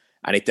game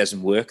and it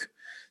doesn't work.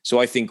 So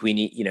I think we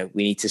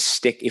need to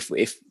stick, if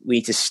we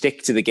need to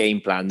stick to the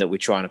game plan that we're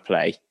trying to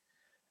play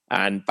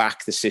and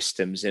back the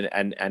systems,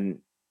 and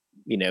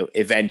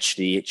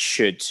eventually it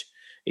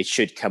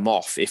should come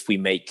off if we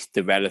make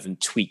the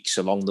relevant tweaks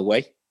along the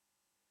way.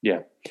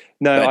 Yeah.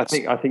 No, I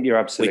think you're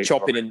absolutely we're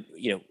chopping right.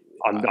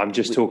 And I'm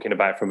just talking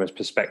about from a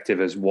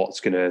perspective as what's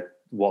gonna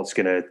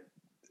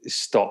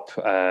stop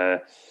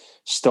the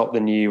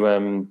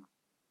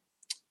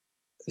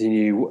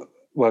new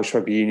Welsh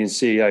Rugby Union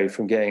CEO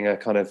from getting a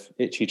kind of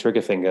itchy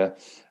trigger finger,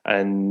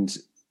 and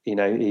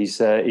he's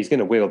going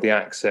to wield the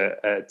axe at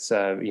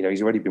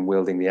he's already been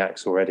wielding the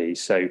axe already.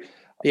 So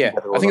yeah,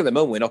 I think at the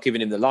moment we're not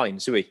giving him the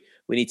lines, do we?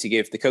 We need to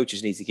give the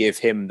coaches need to give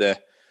him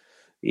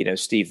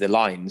Steve the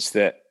lines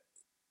that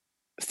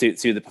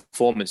through the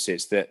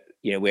performances that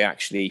you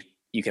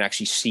can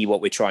actually see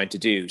what we're trying to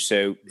do.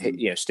 So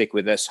stick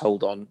with us,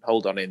 hold on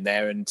in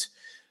there, and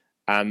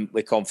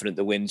we're confident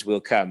the wins will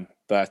come,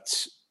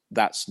 but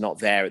that's not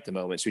there at the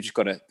moment. So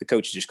the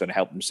coaches just got to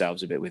help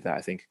themselves a bit with that,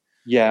 I think.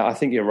 Yeah, I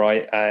think you're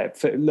right.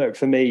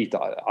 For me,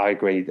 I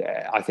agree.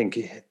 I think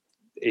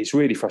it's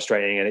really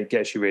frustrating and it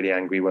gets you really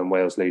angry when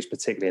Wales lose,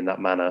 particularly in that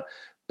manner.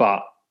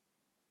 But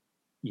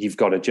you've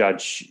got to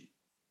judge.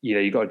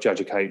 You've got to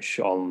judge a coach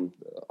on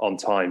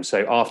time.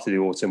 So after the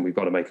autumn, we've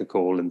got to make a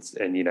call and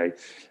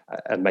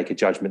make a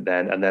judgment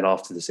then. And then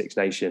after the Six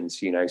Nations,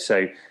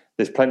 so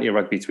there's plenty of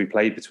rugby to be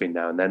played between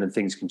now and then, and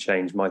things can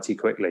change mighty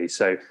quickly.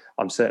 So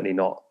I'm certainly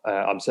not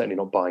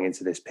buying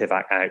into this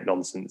Pivac out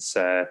nonsense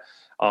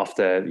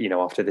after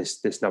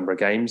this number of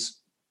games.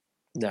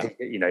 No,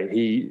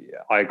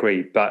 I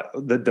agree. But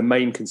the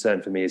main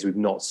concern for me is we've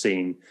not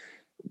seen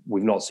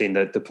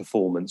the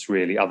performance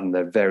really, other than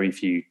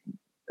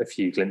a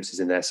few glimpses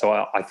in there. So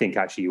I think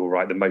actually you're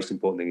right. The most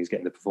important thing is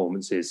getting the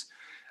performances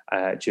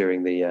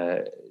during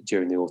the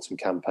autumn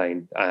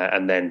campaign,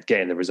 and then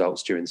getting the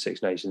results during the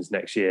Six Nations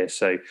next year.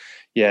 So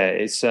yeah,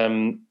 it's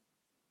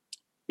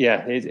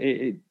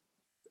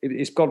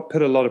it's got to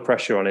put a lot of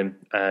pressure on him,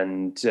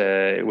 and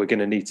we're going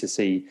to need to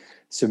see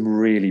some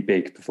really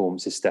big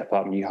performances step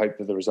up, and you hope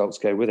that the results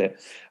go with it.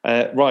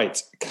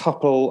 Right,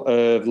 couple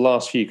of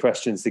last few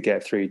questions to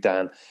get through,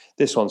 Dan.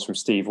 This one's from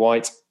Steve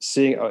White.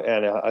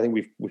 And I think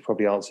we've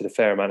probably answered a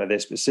fair amount of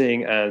this, but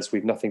seeing as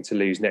we've nothing to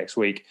lose next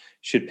week,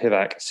 should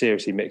Pivac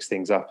seriously mix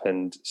things up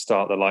and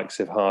start the likes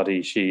of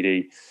Hardy,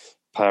 Sheedy,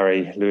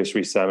 Parry, Lewis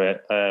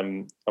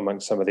Rees-Zammit,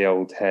 amongst some of the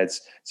old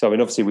heads? So I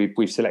mean, obviously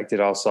we've selected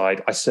our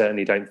side. I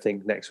certainly don't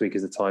think next week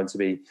is the time to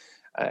be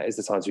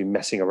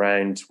messing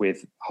around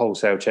with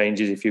wholesale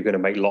changes. If you're going to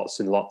make lots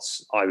and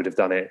lots, I would have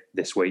done it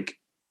this week.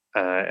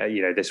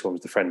 This one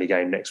was the friendly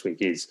game. Next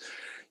week is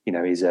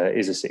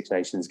a Six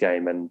Nations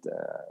game, and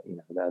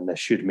and there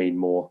should be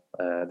more.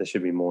 There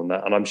should be more than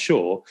that, and I'm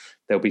sure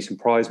there'll be some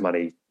prize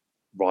money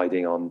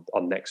riding on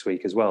next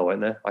week as well, won't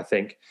there? I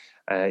think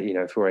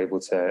if we're able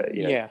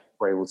to,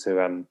 we're able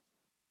to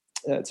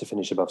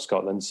finish above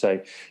Scotland. So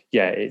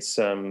yeah, it's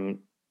I don't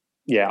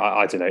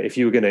know. If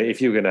you were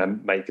gonna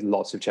make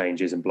lots of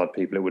changes and blood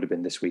people, it would have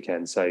been this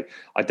weekend. So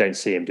I don't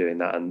see him doing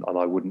that, and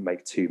I wouldn't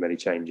make too many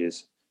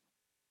changes.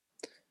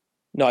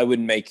 No, I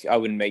wouldn't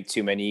make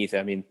too many either.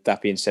 I mean,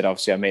 that being said,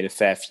 obviously I made a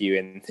fair few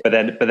in. But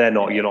they're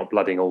not. You're not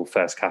blooding all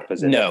first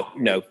cappers.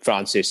 No.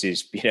 Francis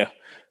is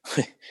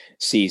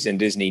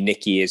seasoned, isn't he?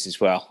 Nicky is as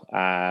well.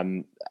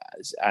 And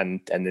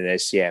then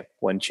there's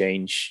one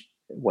change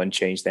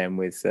then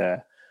with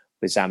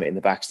Zammit in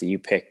the backs that you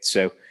picked.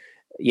 So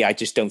I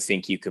just don't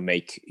think you can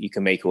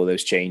make all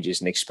those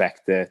changes and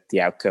expect the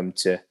outcome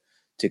to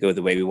go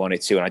the way we want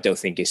it to. And I don't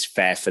think it's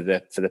fair for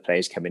the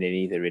players coming in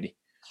either, really.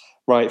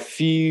 Right,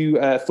 few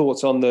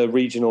thoughts on the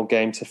regional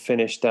game to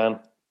finish,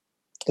 Dan.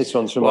 This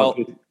one's from our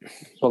good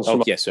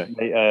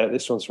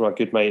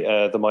mate,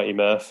 the Mighty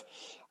Murph.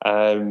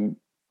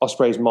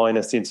 Ospreys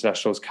minus the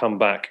internationals come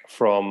back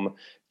from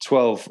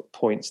 12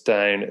 points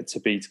down to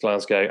beat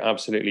Glasgow.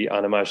 Absolutely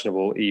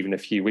unimaginable even a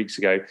few weeks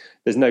ago.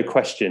 There's no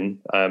question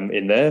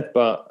in there,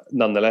 but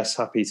nonetheless,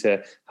 happy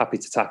to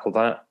tackle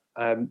that.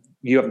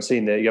 You haven't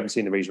seen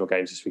the regional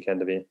games this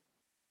weekend, have you?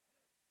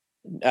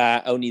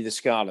 Only the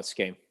Scarlets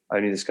game.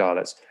 Only the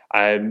Scarlets.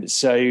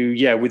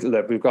 With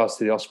regards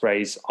to the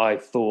Ospreys, I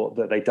thought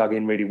that they dug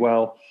in really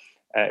well.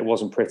 It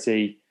wasn't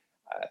pretty.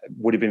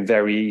 Would have been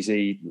very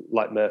easy,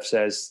 like Murph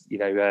says.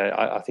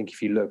 I think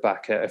if you look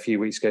back at a few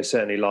weeks ago,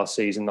 certainly last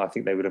season, I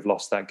think they would have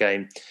lost that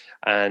game.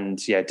 And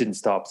it didn't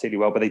start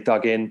particularly well, but they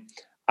dug in.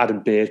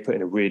 Adam Beard put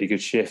in a really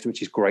good shift,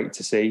 which is great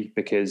to see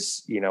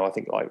because, I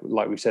think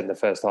like we've said in the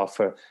first half,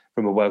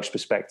 from a Welsh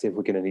perspective,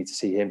 we're going to need to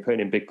see him putting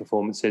in big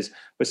performances.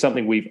 But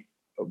something we've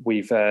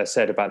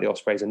said about the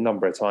Ospreys a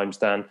number of times,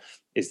 Dan,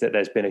 is that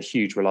there's been a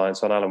huge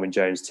reliance on Alan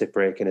Wynne-Jones,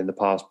 Tipuric, and in the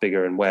past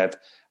Biggar and Webb.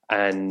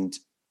 And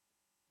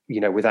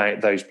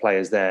without those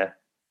players there,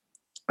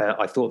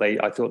 I thought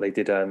they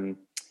did a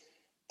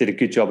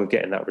good job of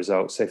getting that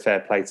result. So fair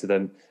play to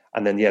them.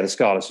 And then the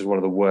Scarlets was one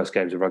of the worst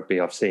games of rugby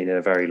I've seen in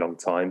a very long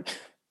time.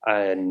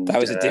 And that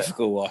was a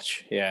difficult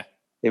watch. Yeah,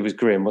 it was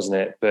grim, wasn't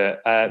it?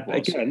 But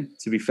again,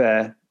 to be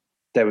fair,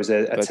 there was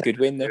a good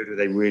win there.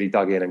 They really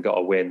dug in and got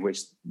a win,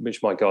 which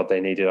my God,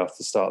 they needed after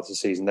the start of the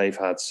season they've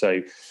had.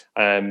 So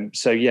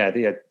that's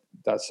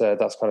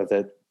kind of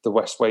the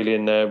West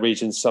Walian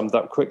region summed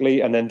up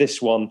quickly. And then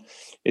this one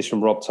is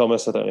from Rob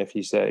Thomas. I don't know if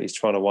he's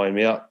trying to wind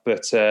me up,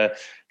 but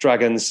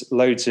Dragons,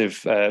 loads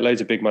of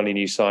big money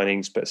new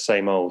signings, but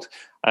same old.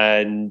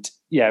 And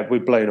we're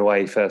blown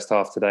away first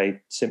half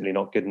today. Simply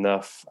not good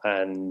enough,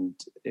 and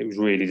it was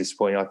really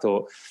disappointing. I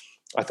thought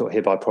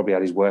Hibbai probably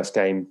had his worst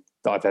game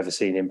that I've ever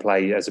seen him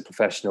play as a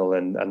professional,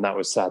 and that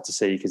was sad to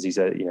see because he's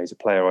a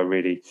player I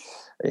really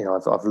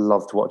I've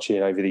loved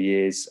watching over the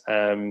years.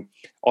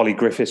 Ollie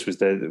Griffiths was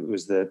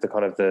the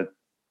kind of the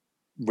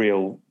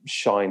real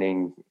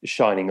shining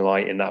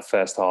light in that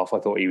first half. I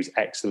thought he was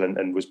excellent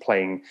and was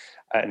playing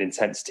at an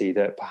intensity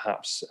that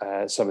perhaps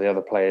some of the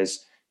other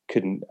players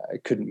couldn't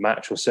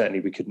match, or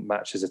certainly we couldn't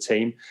match as a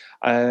team.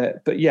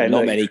 But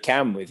not many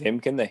can with him,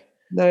 can they?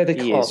 No, they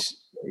can't.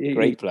 Is a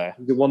great player.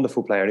 He's a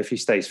wonderful player, and if he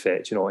stays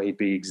fit, he'd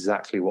be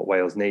exactly what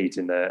Wales needs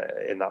in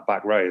that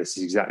back row. This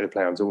is exactly the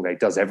player I'm talking about. He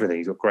does everything.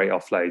 He's got great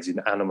offloads. He's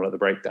an animal at the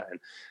breakdown,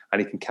 and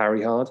he can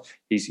carry hard.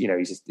 He's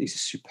a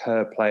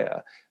superb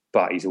player,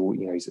 but he's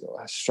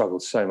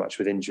struggled so much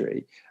with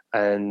injury.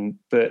 The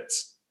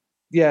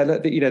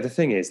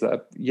thing is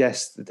that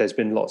yes, there's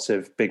been lots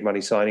of big money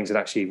signings, and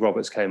actually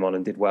Roberts came on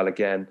and did well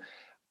again.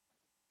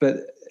 But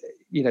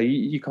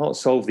you can't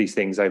solve these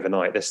things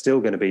overnight. They're still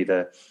going to be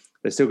the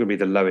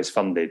lowest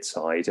funded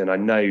side, and I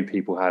know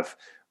people have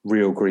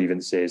real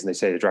grievances, and they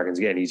say the Dragons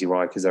get an easy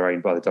ride because they're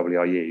owned by the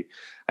WRU.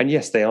 And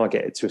yes, they are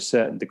getting to a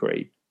certain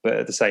degree, but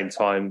at the same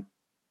time,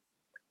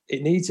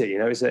 it needs it.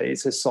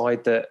 It's a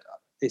side that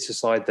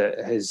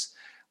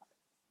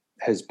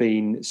has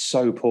been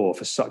so poor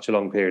for such a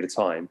long period of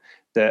time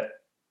that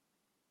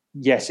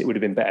yes, it would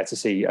have been better to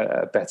see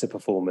a better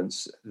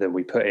performance than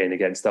we put in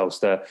against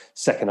Ulster.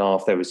 Second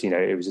half, there was,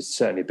 it was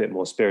certainly a bit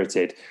more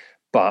spirited,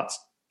 but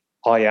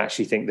I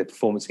actually think the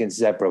performance against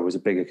Zebra was a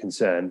bigger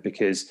concern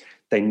because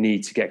they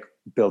need to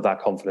build that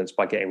confidence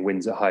by getting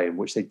wins at home,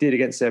 which they did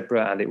against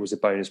Zebra, and it was a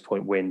bonus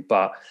point win.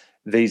 But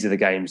these are the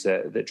games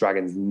that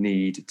Dragons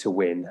need to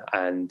win,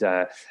 and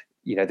they're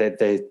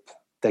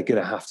going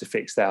to have to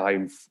fix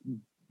their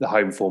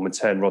home form and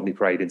turn Rodney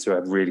Parade into a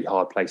really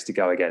hard place to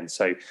go again.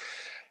 So,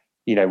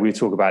 we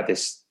talk about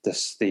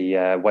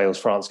the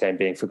Wales-France game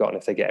being forgotten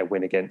if they get a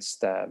win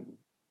against.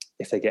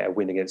 If they get a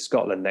win against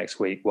Scotland next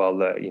week,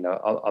 well,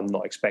 I'm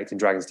not expecting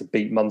Dragons to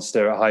beat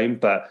Munster at home,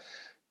 but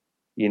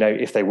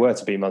if they were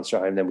to beat Munster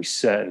at home, then we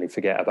certainly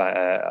forget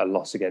about a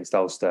loss against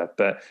Ulster.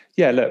 But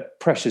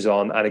pressure's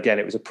on, and again,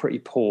 it was a pretty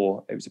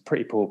poor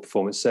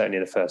performance, certainly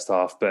in the first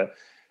half. But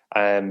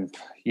these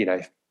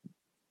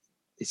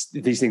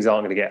things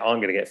aren't going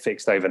to get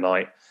fixed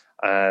overnight.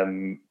 I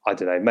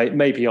don't know.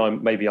 Maybe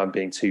I'm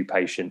being too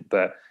patient,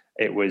 but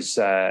it was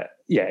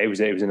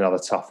another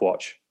tough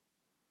watch.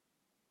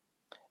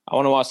 I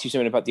want to ask you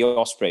something about the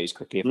Ospreys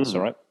quickly, if that's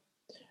all right.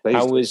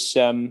 Please.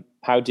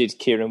 How did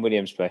Kieran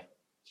Williams play?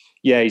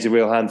 Yeah, he's a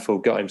real handful.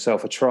 Got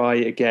himself a try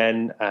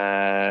again.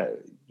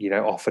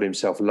 Offered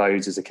himself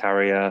loads as a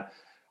carrier.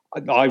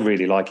 I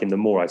really like him. The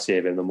more I see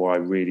of him, the more I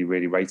really,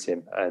 really rate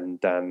him.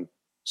 And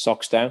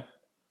socks down.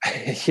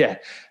 Yeah,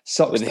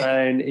 socks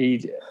down.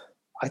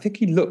 I think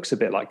he looks a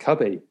bit like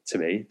Cubby to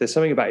me. There's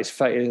something about his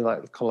face,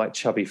 like kind of like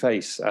chubby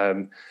face,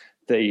 that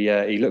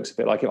he looks a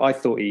bit like him. I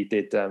thought he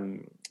did.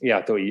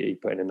 I thought he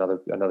put in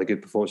another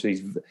good performance.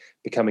 He's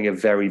becoming a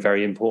very,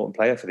 very important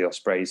player for the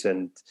Ospreys,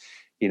 and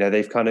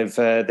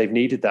they've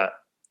needed that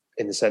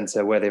in the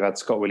centre where they've had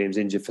Scott Williams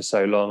injured for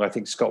so long. I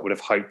think Scott would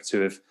have hoped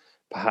to have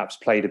perhaps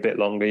played a bit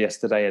longer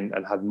yesterday and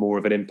had more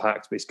of an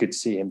impact, but it's good to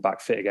see him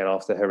back fit again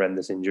after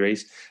horrendous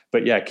injuries.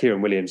 But yeah,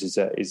 Kieran Williams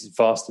is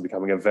vastly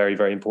becoming a very,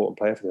 very important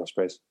player for the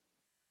Ospreys.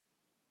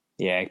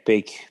 Yeah,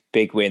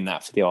 big win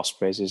that for the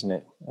Ospreys, isn't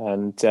it?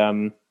 And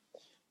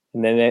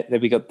then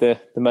we got the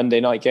Monday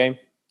night game.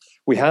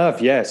 We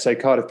have, yeah. So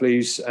Cardiff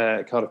Blues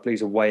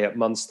away at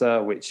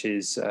Munster, which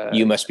is...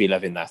 you must be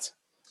loving that.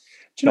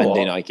 Do you know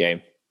Monday what? Night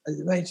game.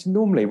 Mate,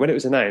 normally when it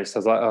was announced, I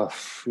was like,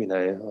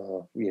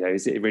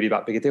 is it really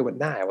that big a deal? But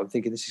now I'm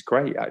thinking this is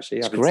great, actually.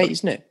 It's great,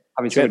 isn't it?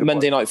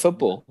 Monday Night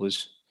Football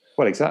was...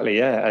 Well, exactly,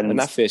 yeah. And when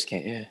that first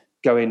came, yeah.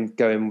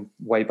 Going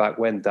way back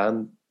when,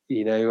 Dan,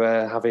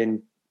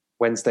 having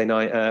Wednesday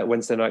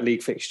night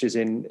league fixtures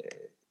in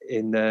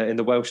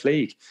the Welsh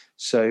League.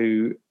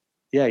 So,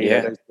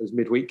 those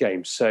midweek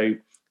games. So,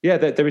 yeah,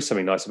 there is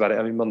something nice about it.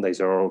 I mean,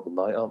 Mondays are a horrible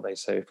night, aren't they?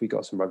 So if we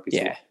got some rugby...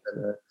 Yeah.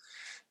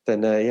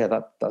 Then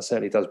that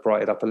certainly does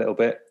brighten it up a little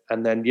bit.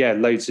 And then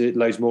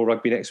loads more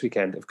rugby next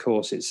weekend. Of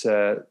course, it's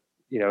a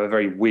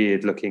very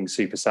weird looking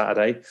Super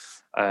Saturday,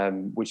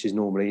 which is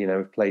normally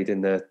played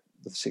in the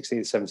 16th,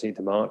 17th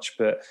of March.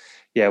 But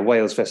yeah,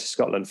 Wales versus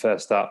Scotland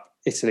first up,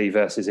 Italy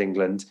versus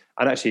England.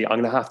 And actually, I'm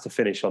going to have to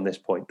finish on this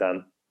point,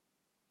 Dan.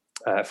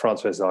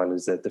 France versus Ireland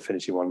is the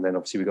finishing one. And then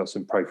obviously we've got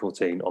some Pro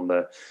 14 on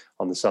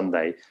the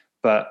Sunday.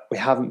 But we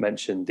haven't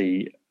mentioned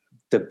the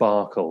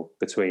debacle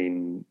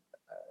between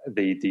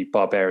the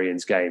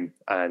Barbarians game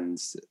and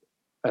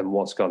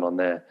what's gone on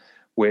there,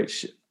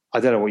 which I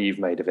don't know what you've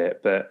made of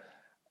it, but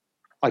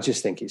I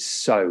just think it's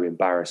so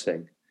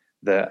embarrassing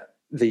that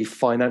the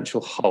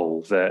financial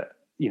hole that,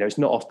 it's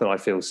not often I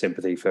feel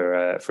sympathy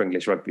for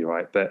English rugby,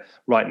 right? But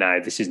right now,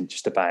 this isn't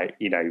just about,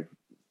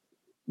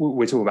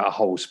 we're talking about a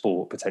whole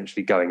sport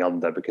potentially going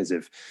under because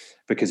of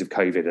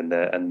COVID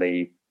and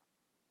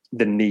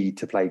the need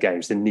to play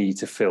games, the need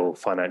to fill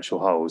financial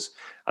holes,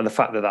 and the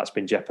fact that that's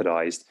been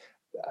jeopardised.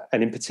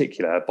 And in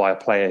particular by a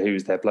player who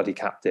was their bloody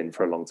captain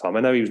for a long time. I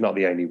know he was not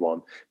the only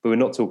one, but we're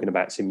not talking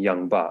about some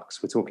young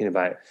bucks. We're talking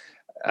about,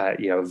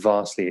 a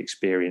vastly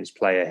experienced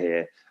player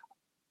here.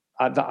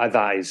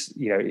 That is,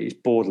 it's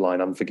borderline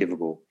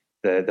unforgivable.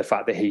 The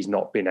fact that he's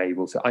not been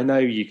able to. I know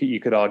you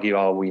could argue,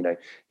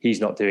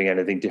 he's not doing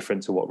anything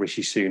different to what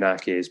Rishi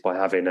Sunak is by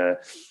having the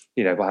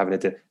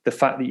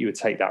fact that you would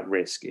take that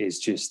risk is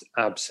just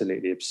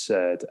absolutely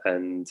absurd,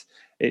 and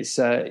it's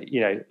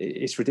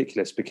it's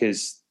ridiculous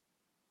because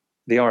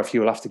the RFU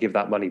will have to give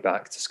that money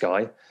back to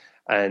Sky,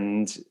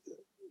 and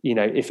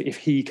if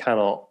he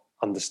cannot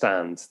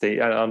understand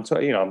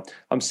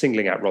I'm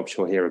singling out Rob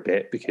Shaw here a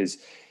bit because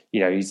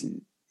he's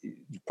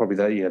probably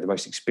the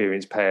most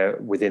experienced player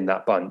within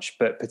that bunch,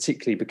 but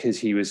particularly because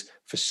he was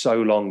for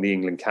so long the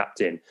England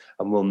captain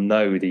and will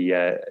know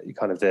the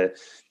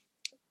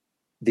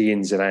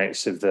ins and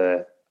outs of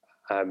the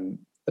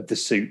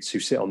suits who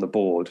sit on the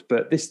board.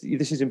 But this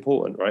is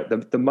important, right?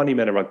 The money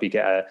men of rugby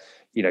get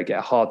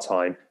a hard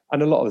time.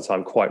 And a lot of the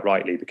time, quite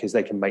rightly, because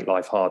they can make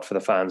life hard for the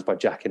fans by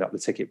jacking up the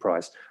ticket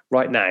price.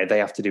 Right now, they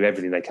have to do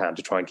everything they can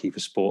to try and keep a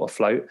sport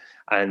afloat.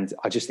 And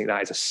I just think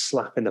that is a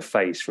slap in the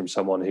face from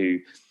someone who,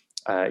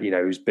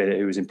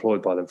 who was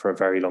employed by them for a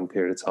very long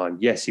period of time.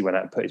 Yes, he went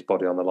out and put his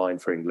body on the line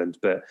for England,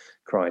 but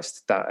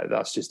Christ,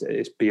 that's just,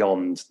 it's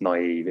beyond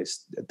naive.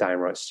 It's a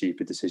downright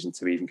stupid decision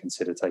to even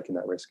consider taking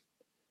that risk.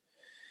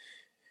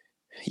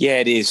 Yeah,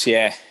 it is.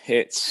 Yeah,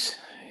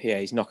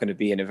 he's not going to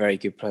be in a very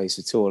good place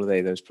at all, are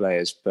they, those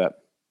players? But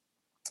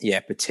yeah,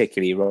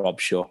 particularly Rob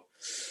Shaw.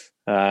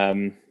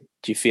 Do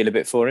you feel a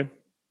bit for him?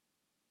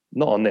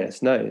 Not on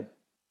this, no.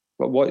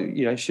 But what,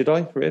 should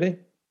I really?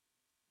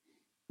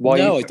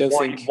 I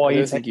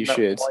don't think you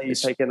should. Why are you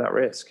taking that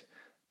risk?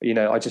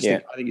 I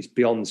think it's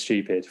beyond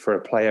stupid for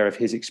a player of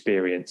his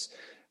experience.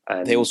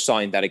 And they all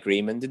signed that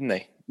agreement, didn't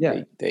they?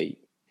 Yeah.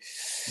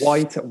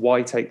 Why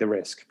take the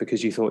risk?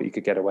 Because you thought you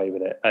could get away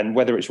with it. And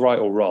whether it's right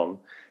or wrong,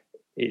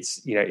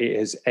 it's it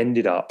has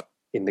ended up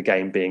in the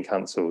game being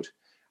cancelled,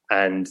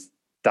 and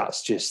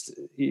that's just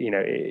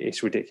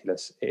it's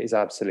ridiculous. It is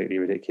absolutely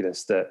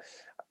ridiculous that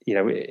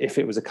if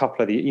it was a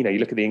couple of the you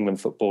look at the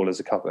England footballers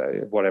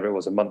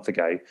a month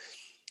ago,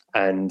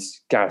 and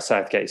Gareth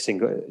Southgate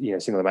singled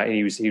them out, and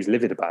he was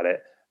livid about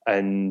it.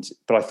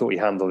 But I thought he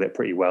handled it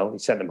pretty well. He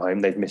sent them home.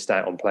 They've missed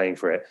out on playing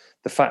for it.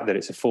 The fact that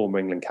it's a former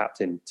England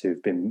captain to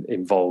have been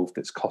involved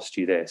that's cost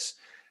you this.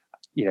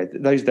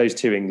 Those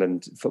two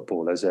England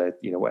footballers are,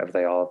 whatever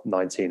they are,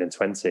 19 and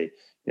 20.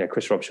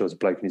 Chris Robshaw's a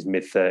bloke in his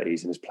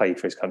mid-30s and has played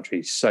for his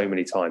country so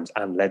many times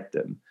and led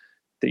them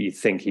that you'd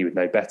think he would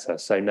know better.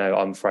 So no,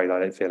 I'm afraid I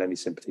don't feel any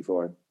sympathy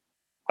for him.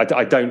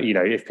 I don't,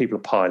 if people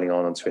are piling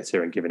on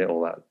Twitter and giving it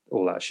all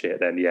that shit,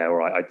 then yeah, all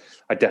right.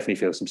 I definitely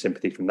feel some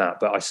sympathy from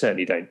that, but I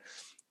certainly don't.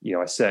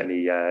 I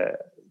certainly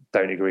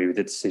don't agree with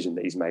the decision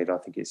that he's made. I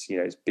think it's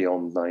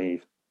beyond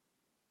naive.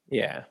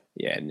 Yeah,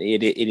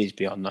 it is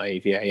beyond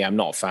naive. Yeah, I'm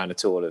not a fan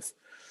at all of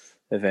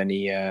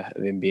any of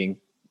him being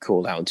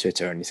called out on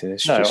Twitter or anything.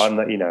 I'm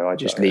not. I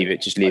just leave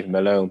him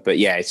alone. But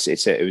yeah, it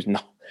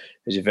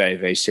was a very,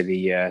 very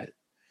silly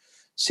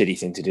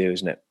thing to do,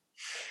 isn't it?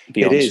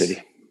 Beyond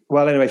silly.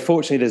 Well, anyway,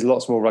 fortunately, there's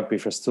lots more rugby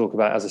for us to talk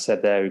about. As I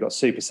said there, we've got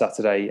Super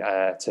Saturday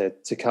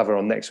to cover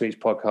on next week's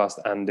podcast.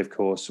 And, of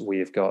course,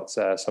 we've got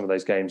some of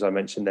those games I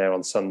mentioned there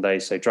on Sunday.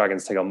 So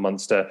Dragons take on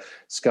Munster,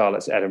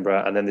 Scarlets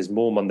Edinburgh. And then there's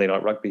more Monday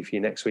night rugby for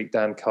you next week,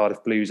 Dan.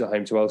 Cardiff Blues at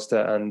home to Ulster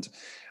and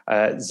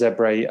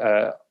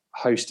Zebre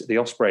host the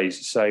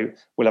Ospreys. So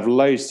we'll have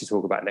loads to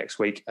talk about next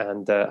week.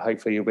 And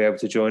hopefully you'll be able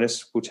to join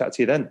us. We'll chat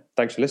to you then.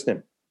 Thanks for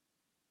listening.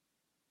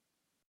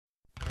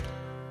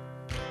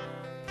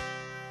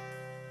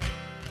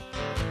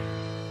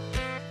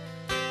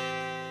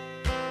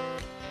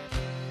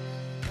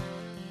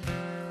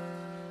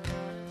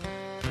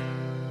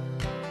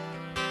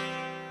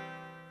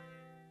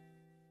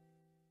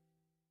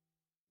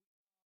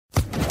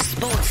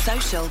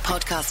 Social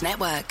Podcast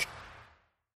Network.